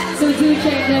Theatre, so do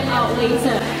check them out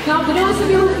later. Now for those of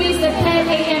you who missed the 10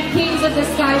 a.m. Kings of the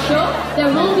Sky show, there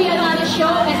will be another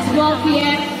show at 12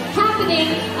 p.m.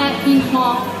 happening at the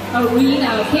Hawk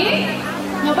Arena, okay?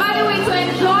 Now by the way, to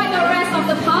enjoy the rest of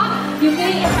the park, you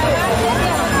may...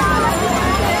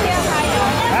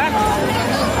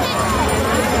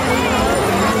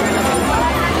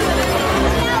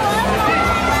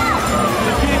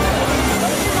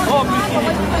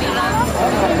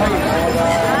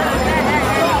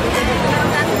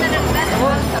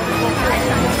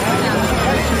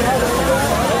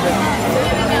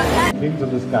 Kings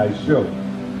of the Sky show.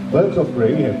 Birds of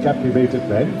prey have captivated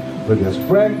men with their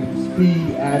strength,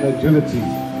 speed and agility.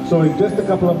 So in just a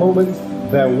couple of moments,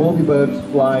 there will be birds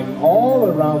flying all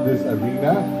around this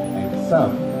arena and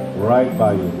some right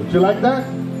by you. Would you like that?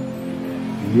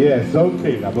 Yes,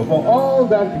 okay. Now before all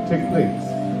that can take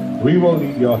place, we will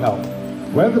need your help.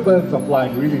 When the birds are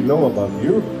flying really low above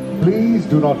you, please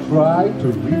do not try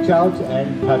to reach out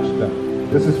and touch them.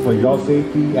 This is for your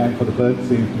safety and for the bird's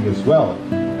safety as well.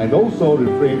 And also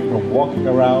refrain from walking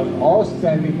around or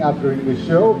standing up during the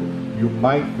show. You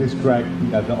might distract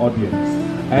the other audience.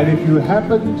 And if you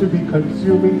happen to be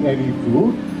consuming any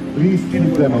food, please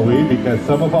keep them away because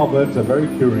some of our birds are very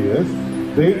curious.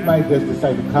 They might just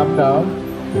decide to come down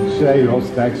and share your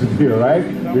snacks with you, right?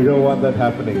 We don't want that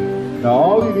happening. Now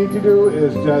all you need to do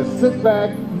is just sit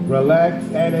back, relax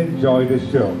and enjoy the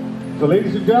show. So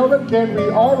ladies and gentlemen, can we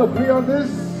all agree on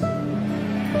this?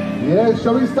 Yes,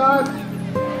 shall we start?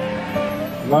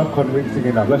 Not convincing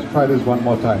enough. Let's try this one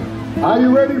more time. Are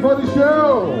you ready for the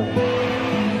show?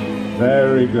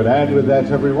 Very good. And with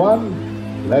that,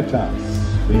 everyone, let us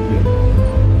begin.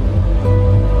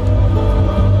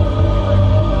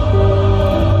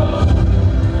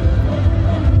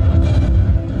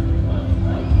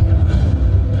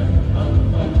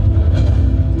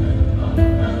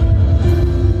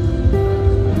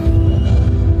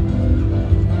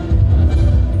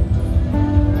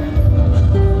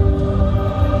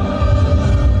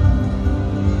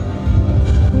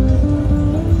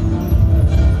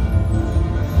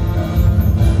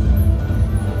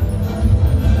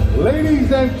 Ladies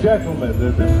Ladies and gentlemen,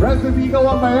 this impressive eagle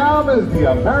on my arm is the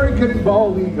American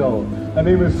bald eagle. Her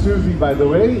name is Susie, by the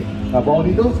way. Bald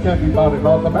eagles can be found in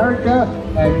North America,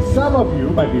 and some of you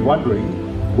might be wondering,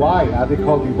 why are they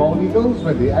called the bald eagles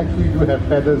when they actually do have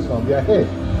feathers on their head?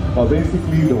 Well,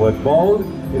 basically the word bald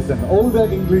is an older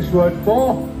English word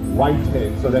for white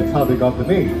head, so that's how they got the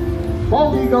name.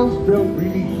 Bald eagles build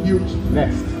really huge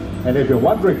nests, and if you're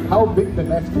wondering how big the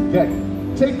nest could get,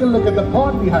 take a look at the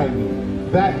pond behind me.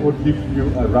 That would give you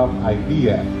a rough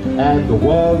idea. And the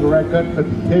world record for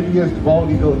the heaviest bald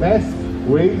eagle nest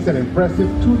weighs an impressive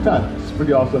 2 tons.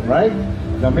 Pretty awesome, right?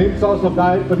 The main source of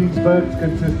diet for these birds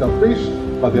consists of fish,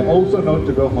 but they're also known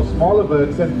to go for smaller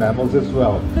birds and mammals as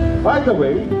well. By the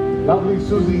way, lovely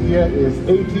Susie here is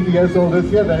 18 years old this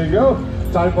year. There you go.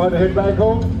 Time for her to head back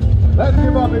home. Let's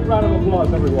give her a big round of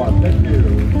applause, everyone. Thank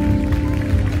you.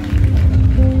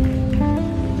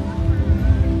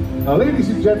 Now, ladies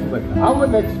and gentlemen, our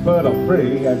next bird of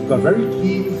prey has got a very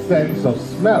keen sense of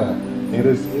smell. It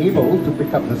is able to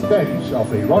pick up the stench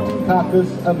of a rotten carcass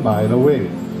a mile away.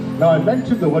 Now, I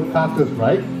mentioned the word carcass,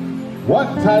 right? What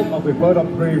type of a bird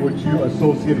of prey would you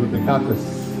associate with the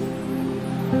carcass?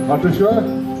 Not too sure?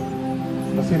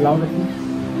 Let's say louder, please.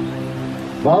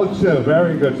 Vulture,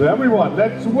 very good. So everyone,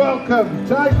 let's welcome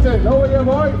Titan. Over here,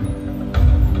 boy.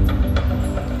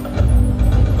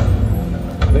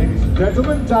 Ladies and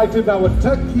gentlemen, Titan, our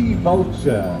turkey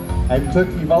vulture. And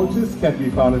turkey vultures can be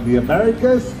found in the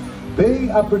Americas. They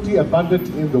are pretty abundant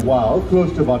in the wild,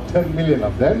 close to about 10 million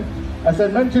of them. As I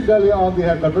mentioned earlier on, they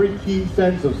have a very keen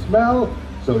sense of smell,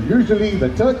 so usually the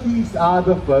turkeys are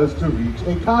the first to reach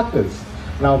a carcass.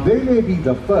 Now, they may be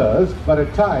the first, but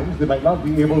at times they might not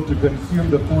be able to consume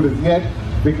the food as yet,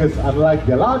 because unlike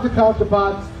their larger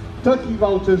counterparts, turkey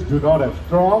vultures do not have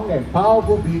strong and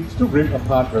powerful beaks to rip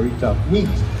apart very tough meat.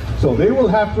 So they will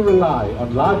have to rely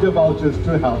on larger vultures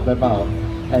to help them out.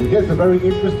 And here's a very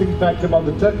interesting fact about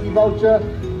the turkey vulture.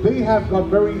 They have got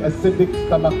very acidic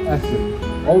stomach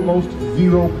acid, almost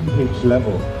 0 pH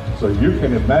level. So you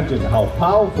can imagine how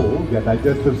powerful their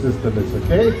digestive system is,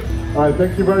 okay? All right,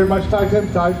 thank you very much,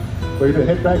 Titan. Time for you to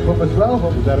head back home as well.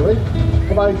 Hope is that away.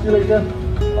 Bye-bye, see you later.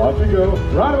 Off you go.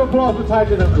 Round of applause for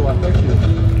Titan, everyone. Thank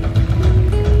you.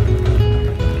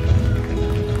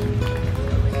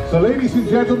 So ladies and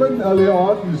gentlemen, earlier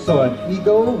on you saw an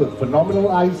eagle with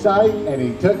phenomenal eyesight and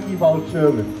a turkey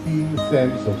vulture with keen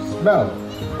sense of smell.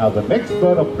 Now the next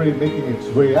bird of prey making its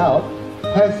way out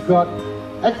has got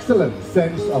excellent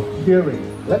sense of hearing.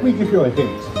 Let me give you a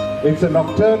hint. It's a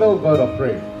nocturnal bird of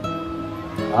prey.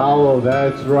 Owl,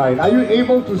 that's right. Are you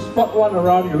able to spot one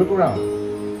around you? Look around.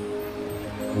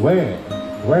 Where?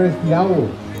 Where is the owl?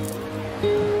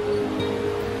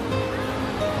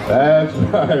 That's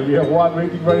right, we have one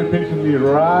waiting very patiently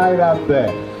right up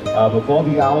there. Before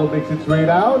the owl makes its way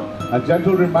out, a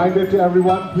gentle reminder to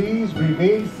everyone, please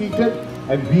remain seated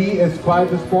and be as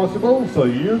quiet as possible so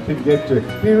you can get to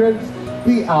experience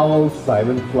the owl's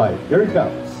silent flight. Here it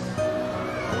comes.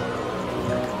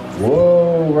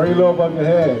 Whoa, very low above your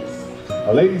heads.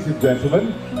 Ladies and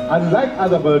gentlemen, unlike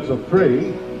other birds of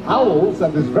prey, owls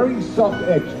have this very soft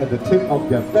edge at the tip of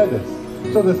their feathers.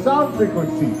 So the sound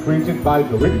frequency created by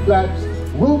the wing flaps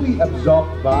will be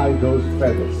absorbed by those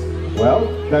feathers. Well,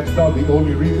 that's not the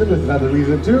only reason, there's another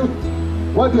reason too.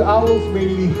 What do owls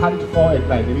mainly hunt for at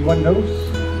night? Anyone knows?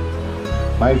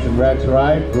 Mice and rats,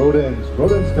 right? Rodents.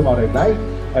 Rodents come out at night,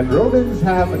 and rodents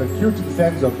have an acute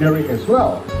sense of hearing as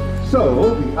well.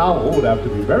 So the owl would have to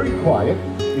be very quiet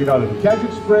in order to catch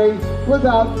its prey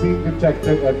without being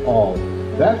detected at all.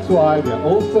 That's why they're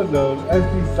also known as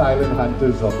the silent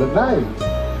hunters of the night.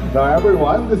 Now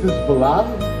everyone, this is belang.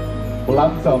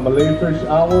 Belangs are Malay fish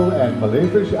owl, and Malay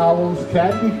fish owls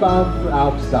can be found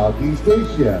throughout Southeast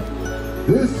Asia.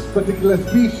 This particular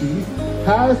species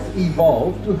has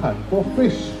evolved to hunt for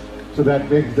fish, so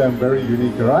that makes them very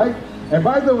unique, right? And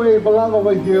by the way, belang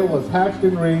over here was hatched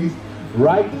and raised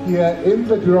right here in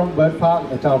the Jurong Bird Park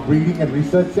at our Breeding and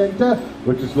Research Center,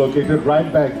 which is located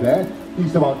right back there.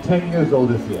 He's about 10 years old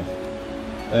this year.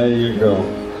 There you go.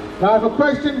 Now I have a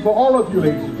question for all of you,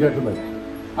 ladies and gentlemen.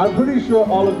 I'm pretty sure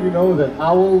all of you know that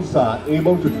owls are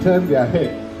able to turn their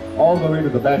head all the way to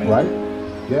the back, right?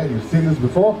 Yeah, you've seen this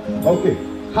before? Okay.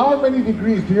 How many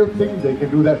degrees do you think they can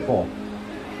do that for?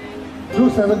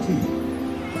 270,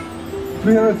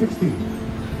 360,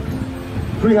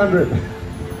 300.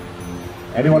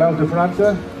 Anyone else different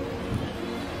answer?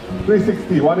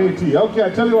 360, 180. Okay, I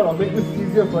tell you what, I'll make this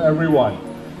easier for everyone.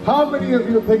 How many of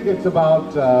you think it's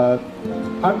about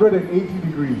 180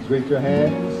 degrees? Raise your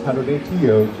hands.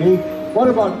 180, okay. What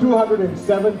about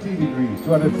 270 degrees?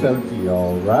 270,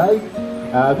 all right.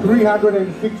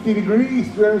 360 degrees,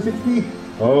 360.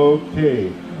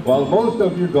 Okay. Well, most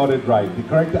of you got it right. The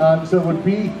correct answer would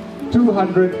be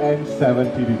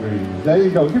 270 degrees. There you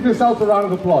go. Give yourself a round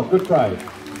of applause. Good try.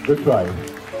 Good try.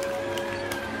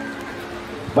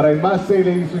 But I must say,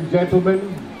 ladies and gentlemen,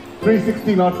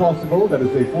 360 not possible. That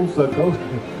is a full circle.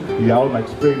 The owl might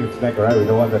sprain its neck, alright? We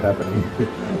don't want that happening.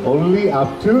 Only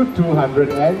up to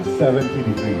 270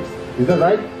 degrees. Is that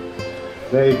right?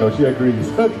 There you go. She agrees.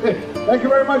 Okay. Thank you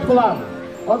very much, Palam.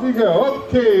 Off you go.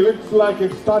 Okay, looks like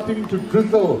it's starting to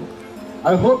drizzle.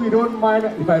 I hope you don't mind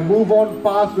if I move on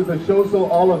fast with the show so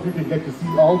all of you can get to see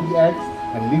all the acts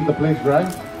and leave the place dry.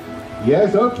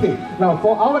 Yes, okay. Now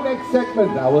for our next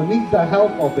segment, I will need the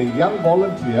help of a young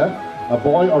volunteer, a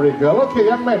boy or a girl. Okay,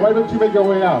 young man, why don't you make your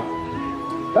way out?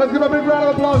 Let's give a big round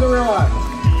of applause, everyone.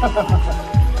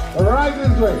 Right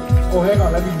this way. Oh, hang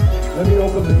on, let me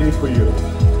open the gate for you.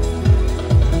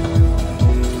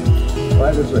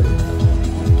 Right this way.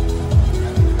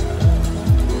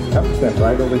 Come, step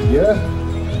right over here.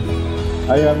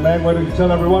 Hi, young man. Why don't you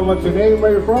tell everyone what's your name,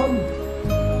 where you're from?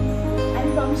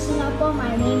 I'm from Singapore.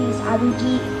 My name is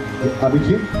Abhijit.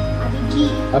 Abhijit?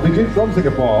 Abhijit. Abhijit from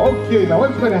Singapore. Okay, now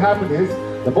what's going to happen is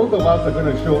the both of us are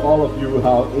going to show all of you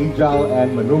how agile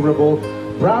and maneuverable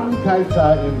brownie kites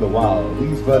are in the wild.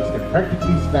 These birds can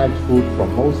practically snatch food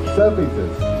from most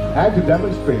surfaces. And to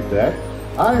demonstrate that,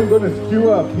 I am going to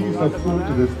skewer a piece of food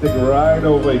to the stick right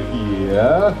over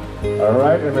here.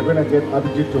 Alright, and we're going to get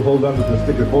Abhijit to hold on to the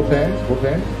stick with both hands.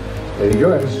 There you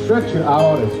go, and stretch it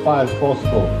out as far as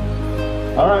possible.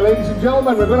 Alright, ladies and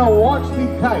gentlemen, we're going to watch the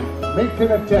kite make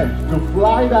an attempt to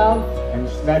fly down and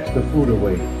snatch the food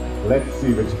away. Let's see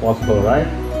if it's possible, right?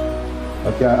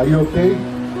 Okay, are you okay?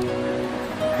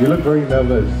 You look very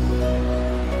nervous.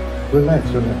 Relax,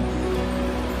 relax.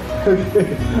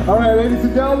 Okay. Alright, ladies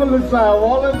and gentlemen, looks like our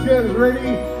volunteer is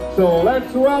ready. So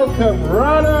let's welcome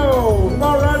Rano. Come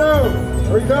on, Rano.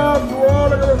 Here he comes. Whoa,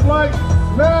 look at the flight.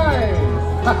 Nice.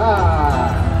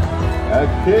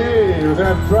 Okay, we're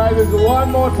going to try this one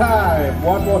more time.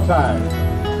 One more time.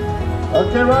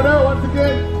 Okay, Rano, once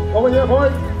again. Over here,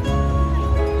 boy.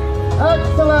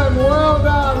 Excellent. Well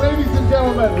done, ladies and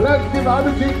gentlemen. Let's give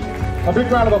Abhijit a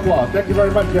big round of applause. Thank you very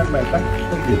much, young man.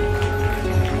 Thank you.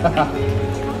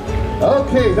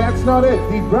 Okay, that's not it.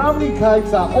 The brownie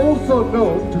kites are also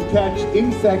known to catch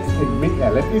insects in mid-air.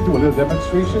 Let me do a little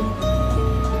demonstration.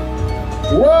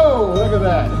 Whoa, look at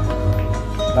that.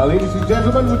 Now, ladies and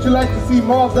gentlemen, would you like to see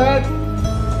more of that?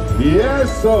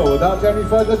 Yes, so without any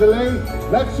further delay,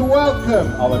 let's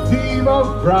welcome our team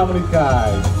of brownie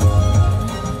kites.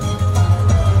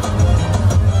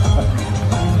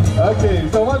 Okay,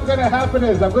 so what's going to happen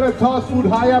is I'm going to toss food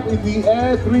high up in the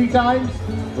air 3 times.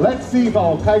 Let's see if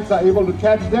our kites are able to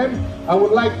catch them. I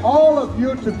would like all of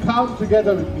you to count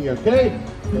together with me, okay?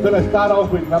 We're going to start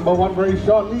off with number 1 very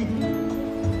shortly.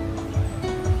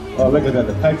 Oh, look at that.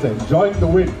 The kites are enjoying the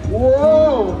wind.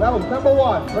 Whoa, that was number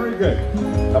 1. Very good.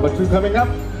 Number 2 coming up.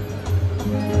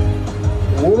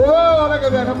 Whoa, look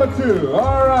at that. Number 2.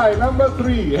 All right, number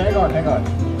 3. Hang on.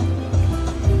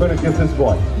 I'm going to get this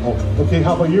boy. Oh, okay,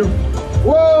 how about you?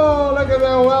 Whoa, look at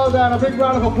that, well done. A big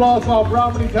round of applause for our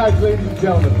brownie kites, ladies and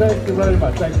gentlemen. Thank you very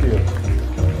much, thank you.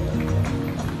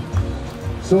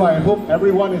 So I hope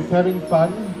everyone is having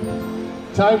fun.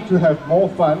 Time to have more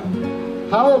fun.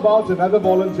 How about another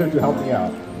volunteer to help me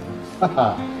out?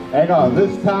 Hang on,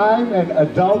 this time an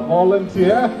adult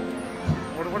volunteer.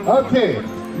 Okay,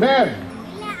 man,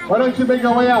 why don't you make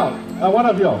your way out? One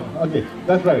of you. Okay,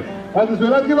 that's right. Let's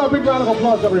give a big round of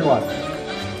applause, everyone.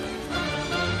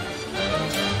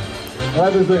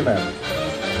 Right this way, man.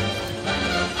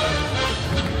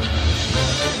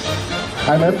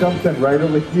 Hi, ma'am. Come stand right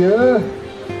over here.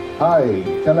 Hi.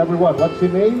 Tell everyone, what's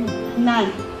your name?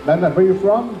 Nan. Nan, where are you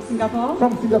from? Singapore.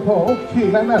 From Singapore.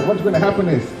 Okay, Nan, what's going to happen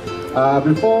is, have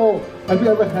you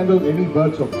ever handled any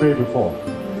birds of prey before?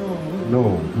 No.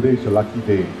 No. Today's your lucky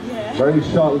day. Yeah. Very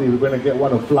shortly, we're going to get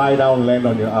one to fly down, land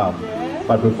on your arm. Yeah.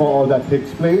 But before all that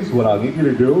takes place, what I'll need you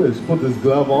to do is put this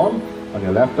glove on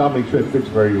your left arm. Make sure it fits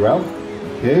very well.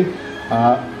 Okay,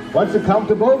 once you're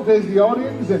comfortable, face the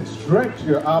audience and stretch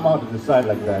your arm out to the side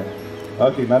like that.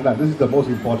 Okay, Nanda, this is the most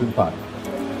important part.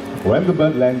 When the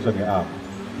bird lands on your arm,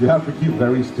 you have to keep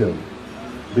very still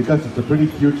because it's a pretty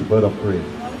huge bird of prey.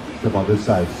 It's about this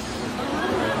size.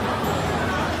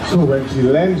 So when she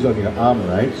lands on your arm,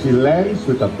 right, she lands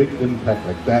with a big impact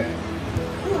like that.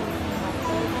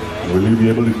 Will you be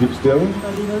able to keep still? A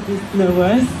little bit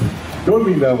nervous. Don't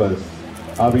be nervous.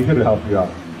 I'll be here to help you out.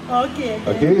 Okay.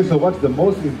 Okay, so what's the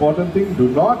most important thing? Do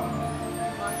not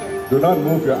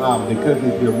move your arm, because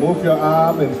if you move your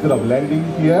arm instead of landing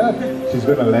here, she's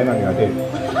going to land on your head.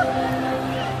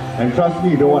 And trust me,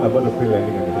 you don't want a bird of prey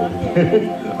landing on your head.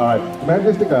 Alright, man,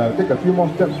 just take a few more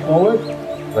steps forward.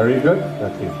 Very good.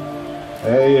 Okay.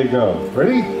 There you go.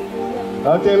 Ready?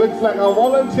 Okay, looks like our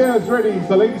volunteer is ready.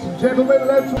 So ladies and gentlemen,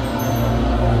 let's...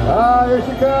 here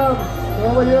she comes.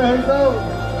 Over here, Hazel.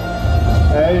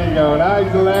 There you go.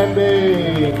 Nice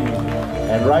landing.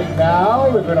 And right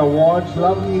now, we're going to watch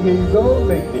lovely Hazel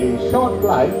make a short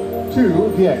flight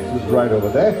to the axis right over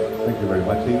there. Thank you very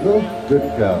much, Hazel.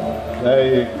 Good girl. There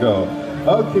you go.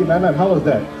 Okay, Nana, how was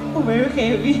that? Oh, very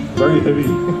heavy. Very heavy.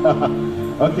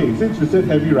 Okay, since you said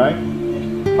heavy, right?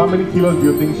 How many kilos do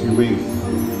you think she weighs?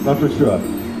 Not for sure.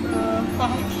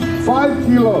 5. 5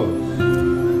 kilos.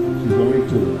 She's only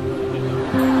 2.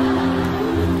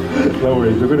 No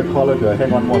worries, we're going to call her to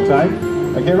hang on more time.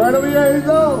 Okay, right over here,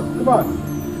 Hazel. Come on.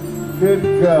 Good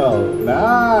girl.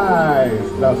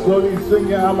 Nice. Now slowly swing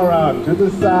your arm around to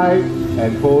the side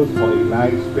and pose for a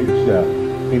nice picture.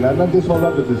 Okay, Nana, just hold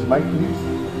up to this mic, please.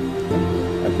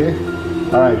 Okay.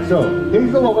 Alright, so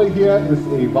Hazel over here is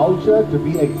a vulture. To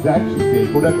be exact, she's a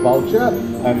hooded vulture,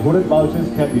 and hooded vultures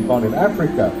can be found in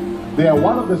Africa. They are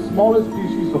one of the smallest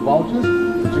species of vultures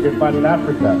that you can find in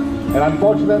Africa. And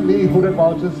unfortunately, hooded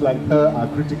vultures like her are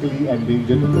critically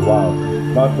endangered in the wild.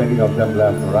 Not many of them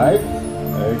left, alright?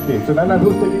 Okay, so Nana,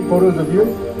 who's taking photos of you?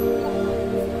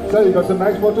 Sir, you got some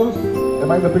nice photos?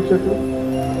 Am I in the picture too?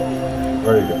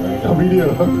 Very good, very good. Video,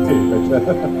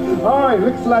 okay. Alright,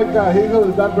 looks like Hazel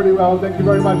has done pretty well. Thank you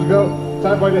very much, girl.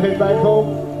 Time for you to head back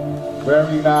home.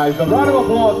 Very nice. A round of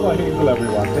applause for Hazel,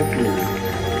 everyone. Thank you.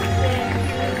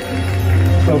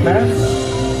 So, man,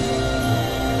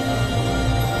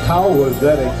 how was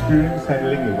that experience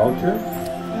handling a vulture?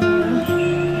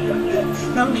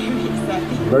 Not very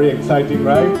exciting. Very exciting,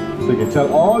 right? So you can tell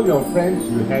all your friends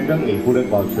you handle a hooded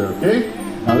vulture, okay?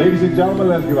 Now, ladies and gentlemen,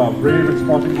 let's give our brave and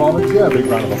sporting volunteer a big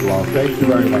round of applause. Thank you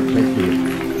very much. Thank you.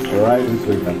 All right, this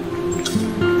way now.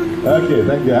 Okay,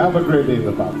 thank you. Have a great day in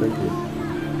the park. Thank you.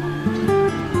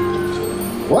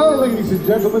 Well, ladies and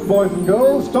gentlemen, boys and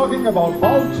girls, talking about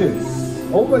vultures.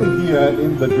 Over here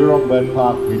in the Jurong Bird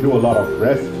Park, we do a lot of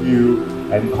rescue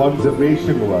and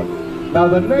conservation work. Now,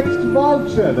 the next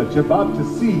vulture that you're about to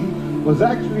see was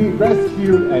actually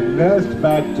rescued and nursed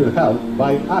back to health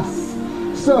by us.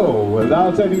 So,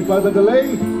 without any further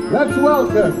delay, let's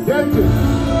welcome Dentist,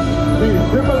 the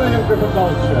Himalayan griffon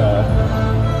vulture.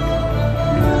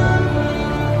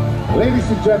 Ladies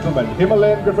and gentlemen,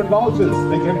 Himalayan griffon vultures,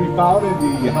 they can be found in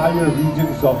the higher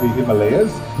regions of the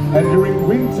Himalayas, and during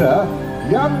winter,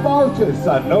 young vultures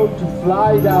are known to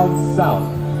fly down south.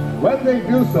 When they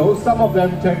do so, some of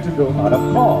them tend to go out of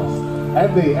course,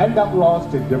 and they end up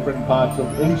lost in different parts of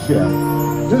Asia.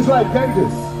 Just like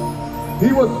Dentist,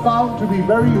 he was found to be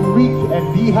very weak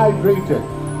and dehydrated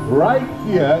right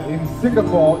here in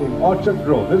Singapore in Orchard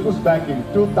Grove. This was back in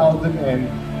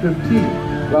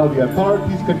 2015. Well, the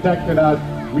authorities contacted us.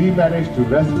 We managed to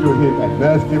rescue him and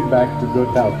nurse him back to good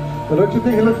health. So don't you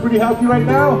think he looks pretty healthy right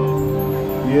now?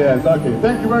 Yes, okay.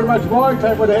 Thank you very much, boy.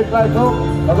 Time for the head back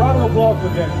home. A round of applause for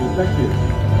Dentist. Thank you.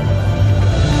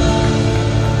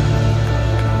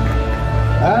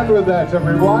 And with that,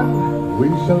 everyone, we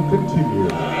shall continue.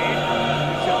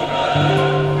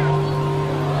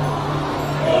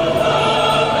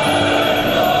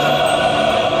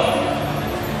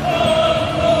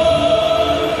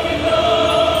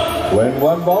 When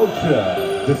one vulture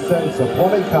descends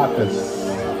upon a carcass,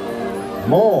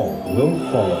 more will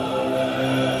follow.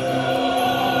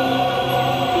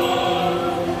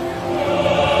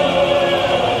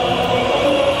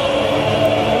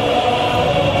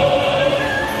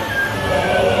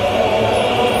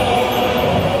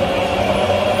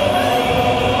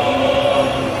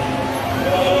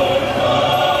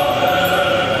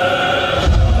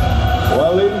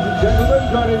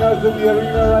 In the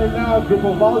arena right now, a group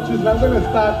of vultures, and I'm going to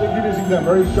start introducing them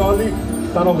very shortly.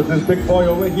 Start off with this big boy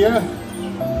over here.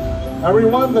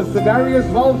 Everyone, the Cenarius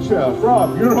vulture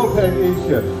from Europe and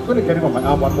Asia. I'm going to get him on my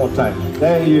arm one more time.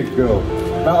 There you go.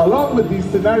 Now, along with these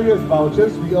Cenarius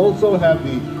vultures, we also have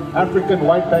the African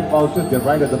white-backed vultures. They're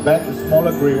right at the back, the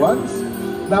smaller grey ones.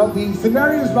 Now, the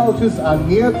Cenarius vultures are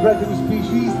near-threatened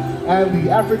species, and the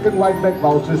African white-backed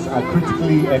vultures are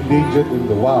critically endangered in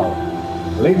the wild.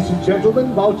 Ladies and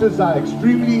gentlemen, vultures are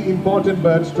extremely important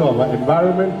birds to our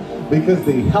environment because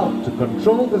they help to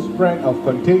control the spread of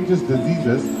contagious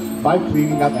diseases by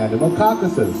cleaning up animal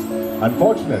carcasses.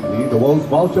 Unfortunately, the world's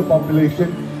vulture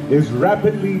population is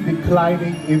rapidly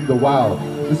declining in the wild.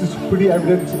 This is pretty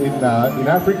evident in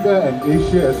Africa and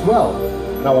Asia as well.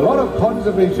 Now, a lot of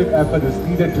conservation effort is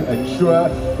needed to ensure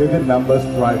that the numbers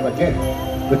thrive again.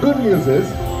 The good news is,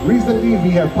 recently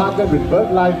we have partnered with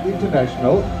BirdLife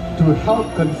International to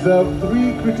help conserve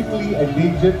 3 critically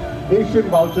endangered Asian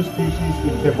vulture species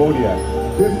in Cambodia.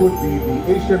 This would be the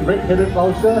Asian red-headed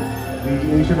vulture,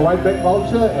 the Asian white-backed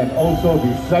vulture, and also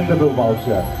the slender-billed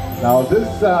vulture. Now this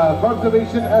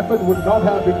conservation effort would not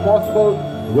have been possible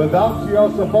without your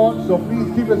support, so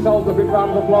please give yourselves a big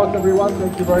round of applause, everyone.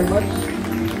 Thank you very much.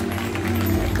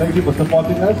 Thank you for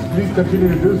supporting us. Please continue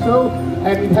to do so.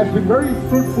 And it has been very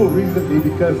fruitful recently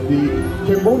because the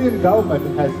Cambodian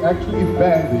government has actually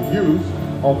banned the use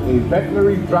of a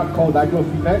veterinary drug called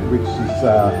diclofenac,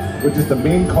 which is the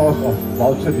main cause of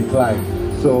vulture decline.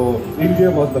 So India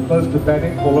was the first to ban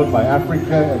it, followed by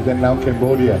Africa, and then now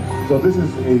Cambodia. So this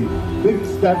is a big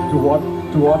step towards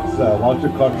vulture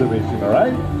conservation,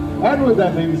 alright? And with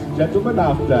that, ladies and gentlemen,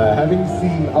 after having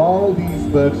seen all these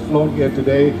birds flown here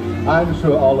today, I'm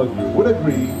sure all of you would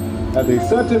agree that they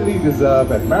certainly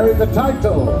deserve and merit the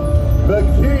title, the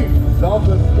Kings of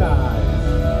the Skies.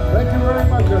 Thank you very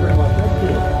much, everyone. Thank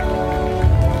you.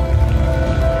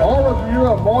 All of you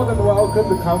are more than welcome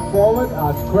to come forward,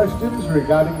 ask questions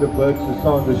regarding the birds you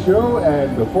saw on the show.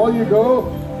 And before you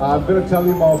go, I'm going to tell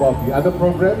you more about the other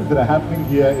programs that are happening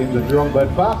here in the Jurong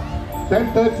Bird Park.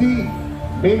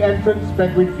 10:30, main entrance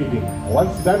penguin feeding.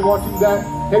 Once you're done watching that,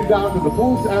 head down to the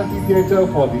Bulls Amphitheatre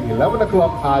for the 11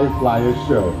 o'clock High Flyers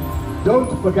show.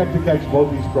 Don't forget to catch both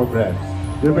these programs.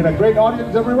 You've been a great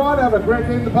audience, everyone. Have a great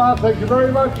day in the park. Thank you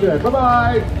very much.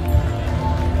 Bye-bye.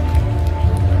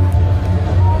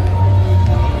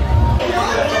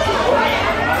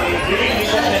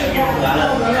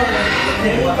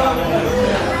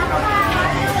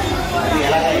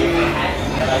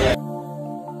 Yeah.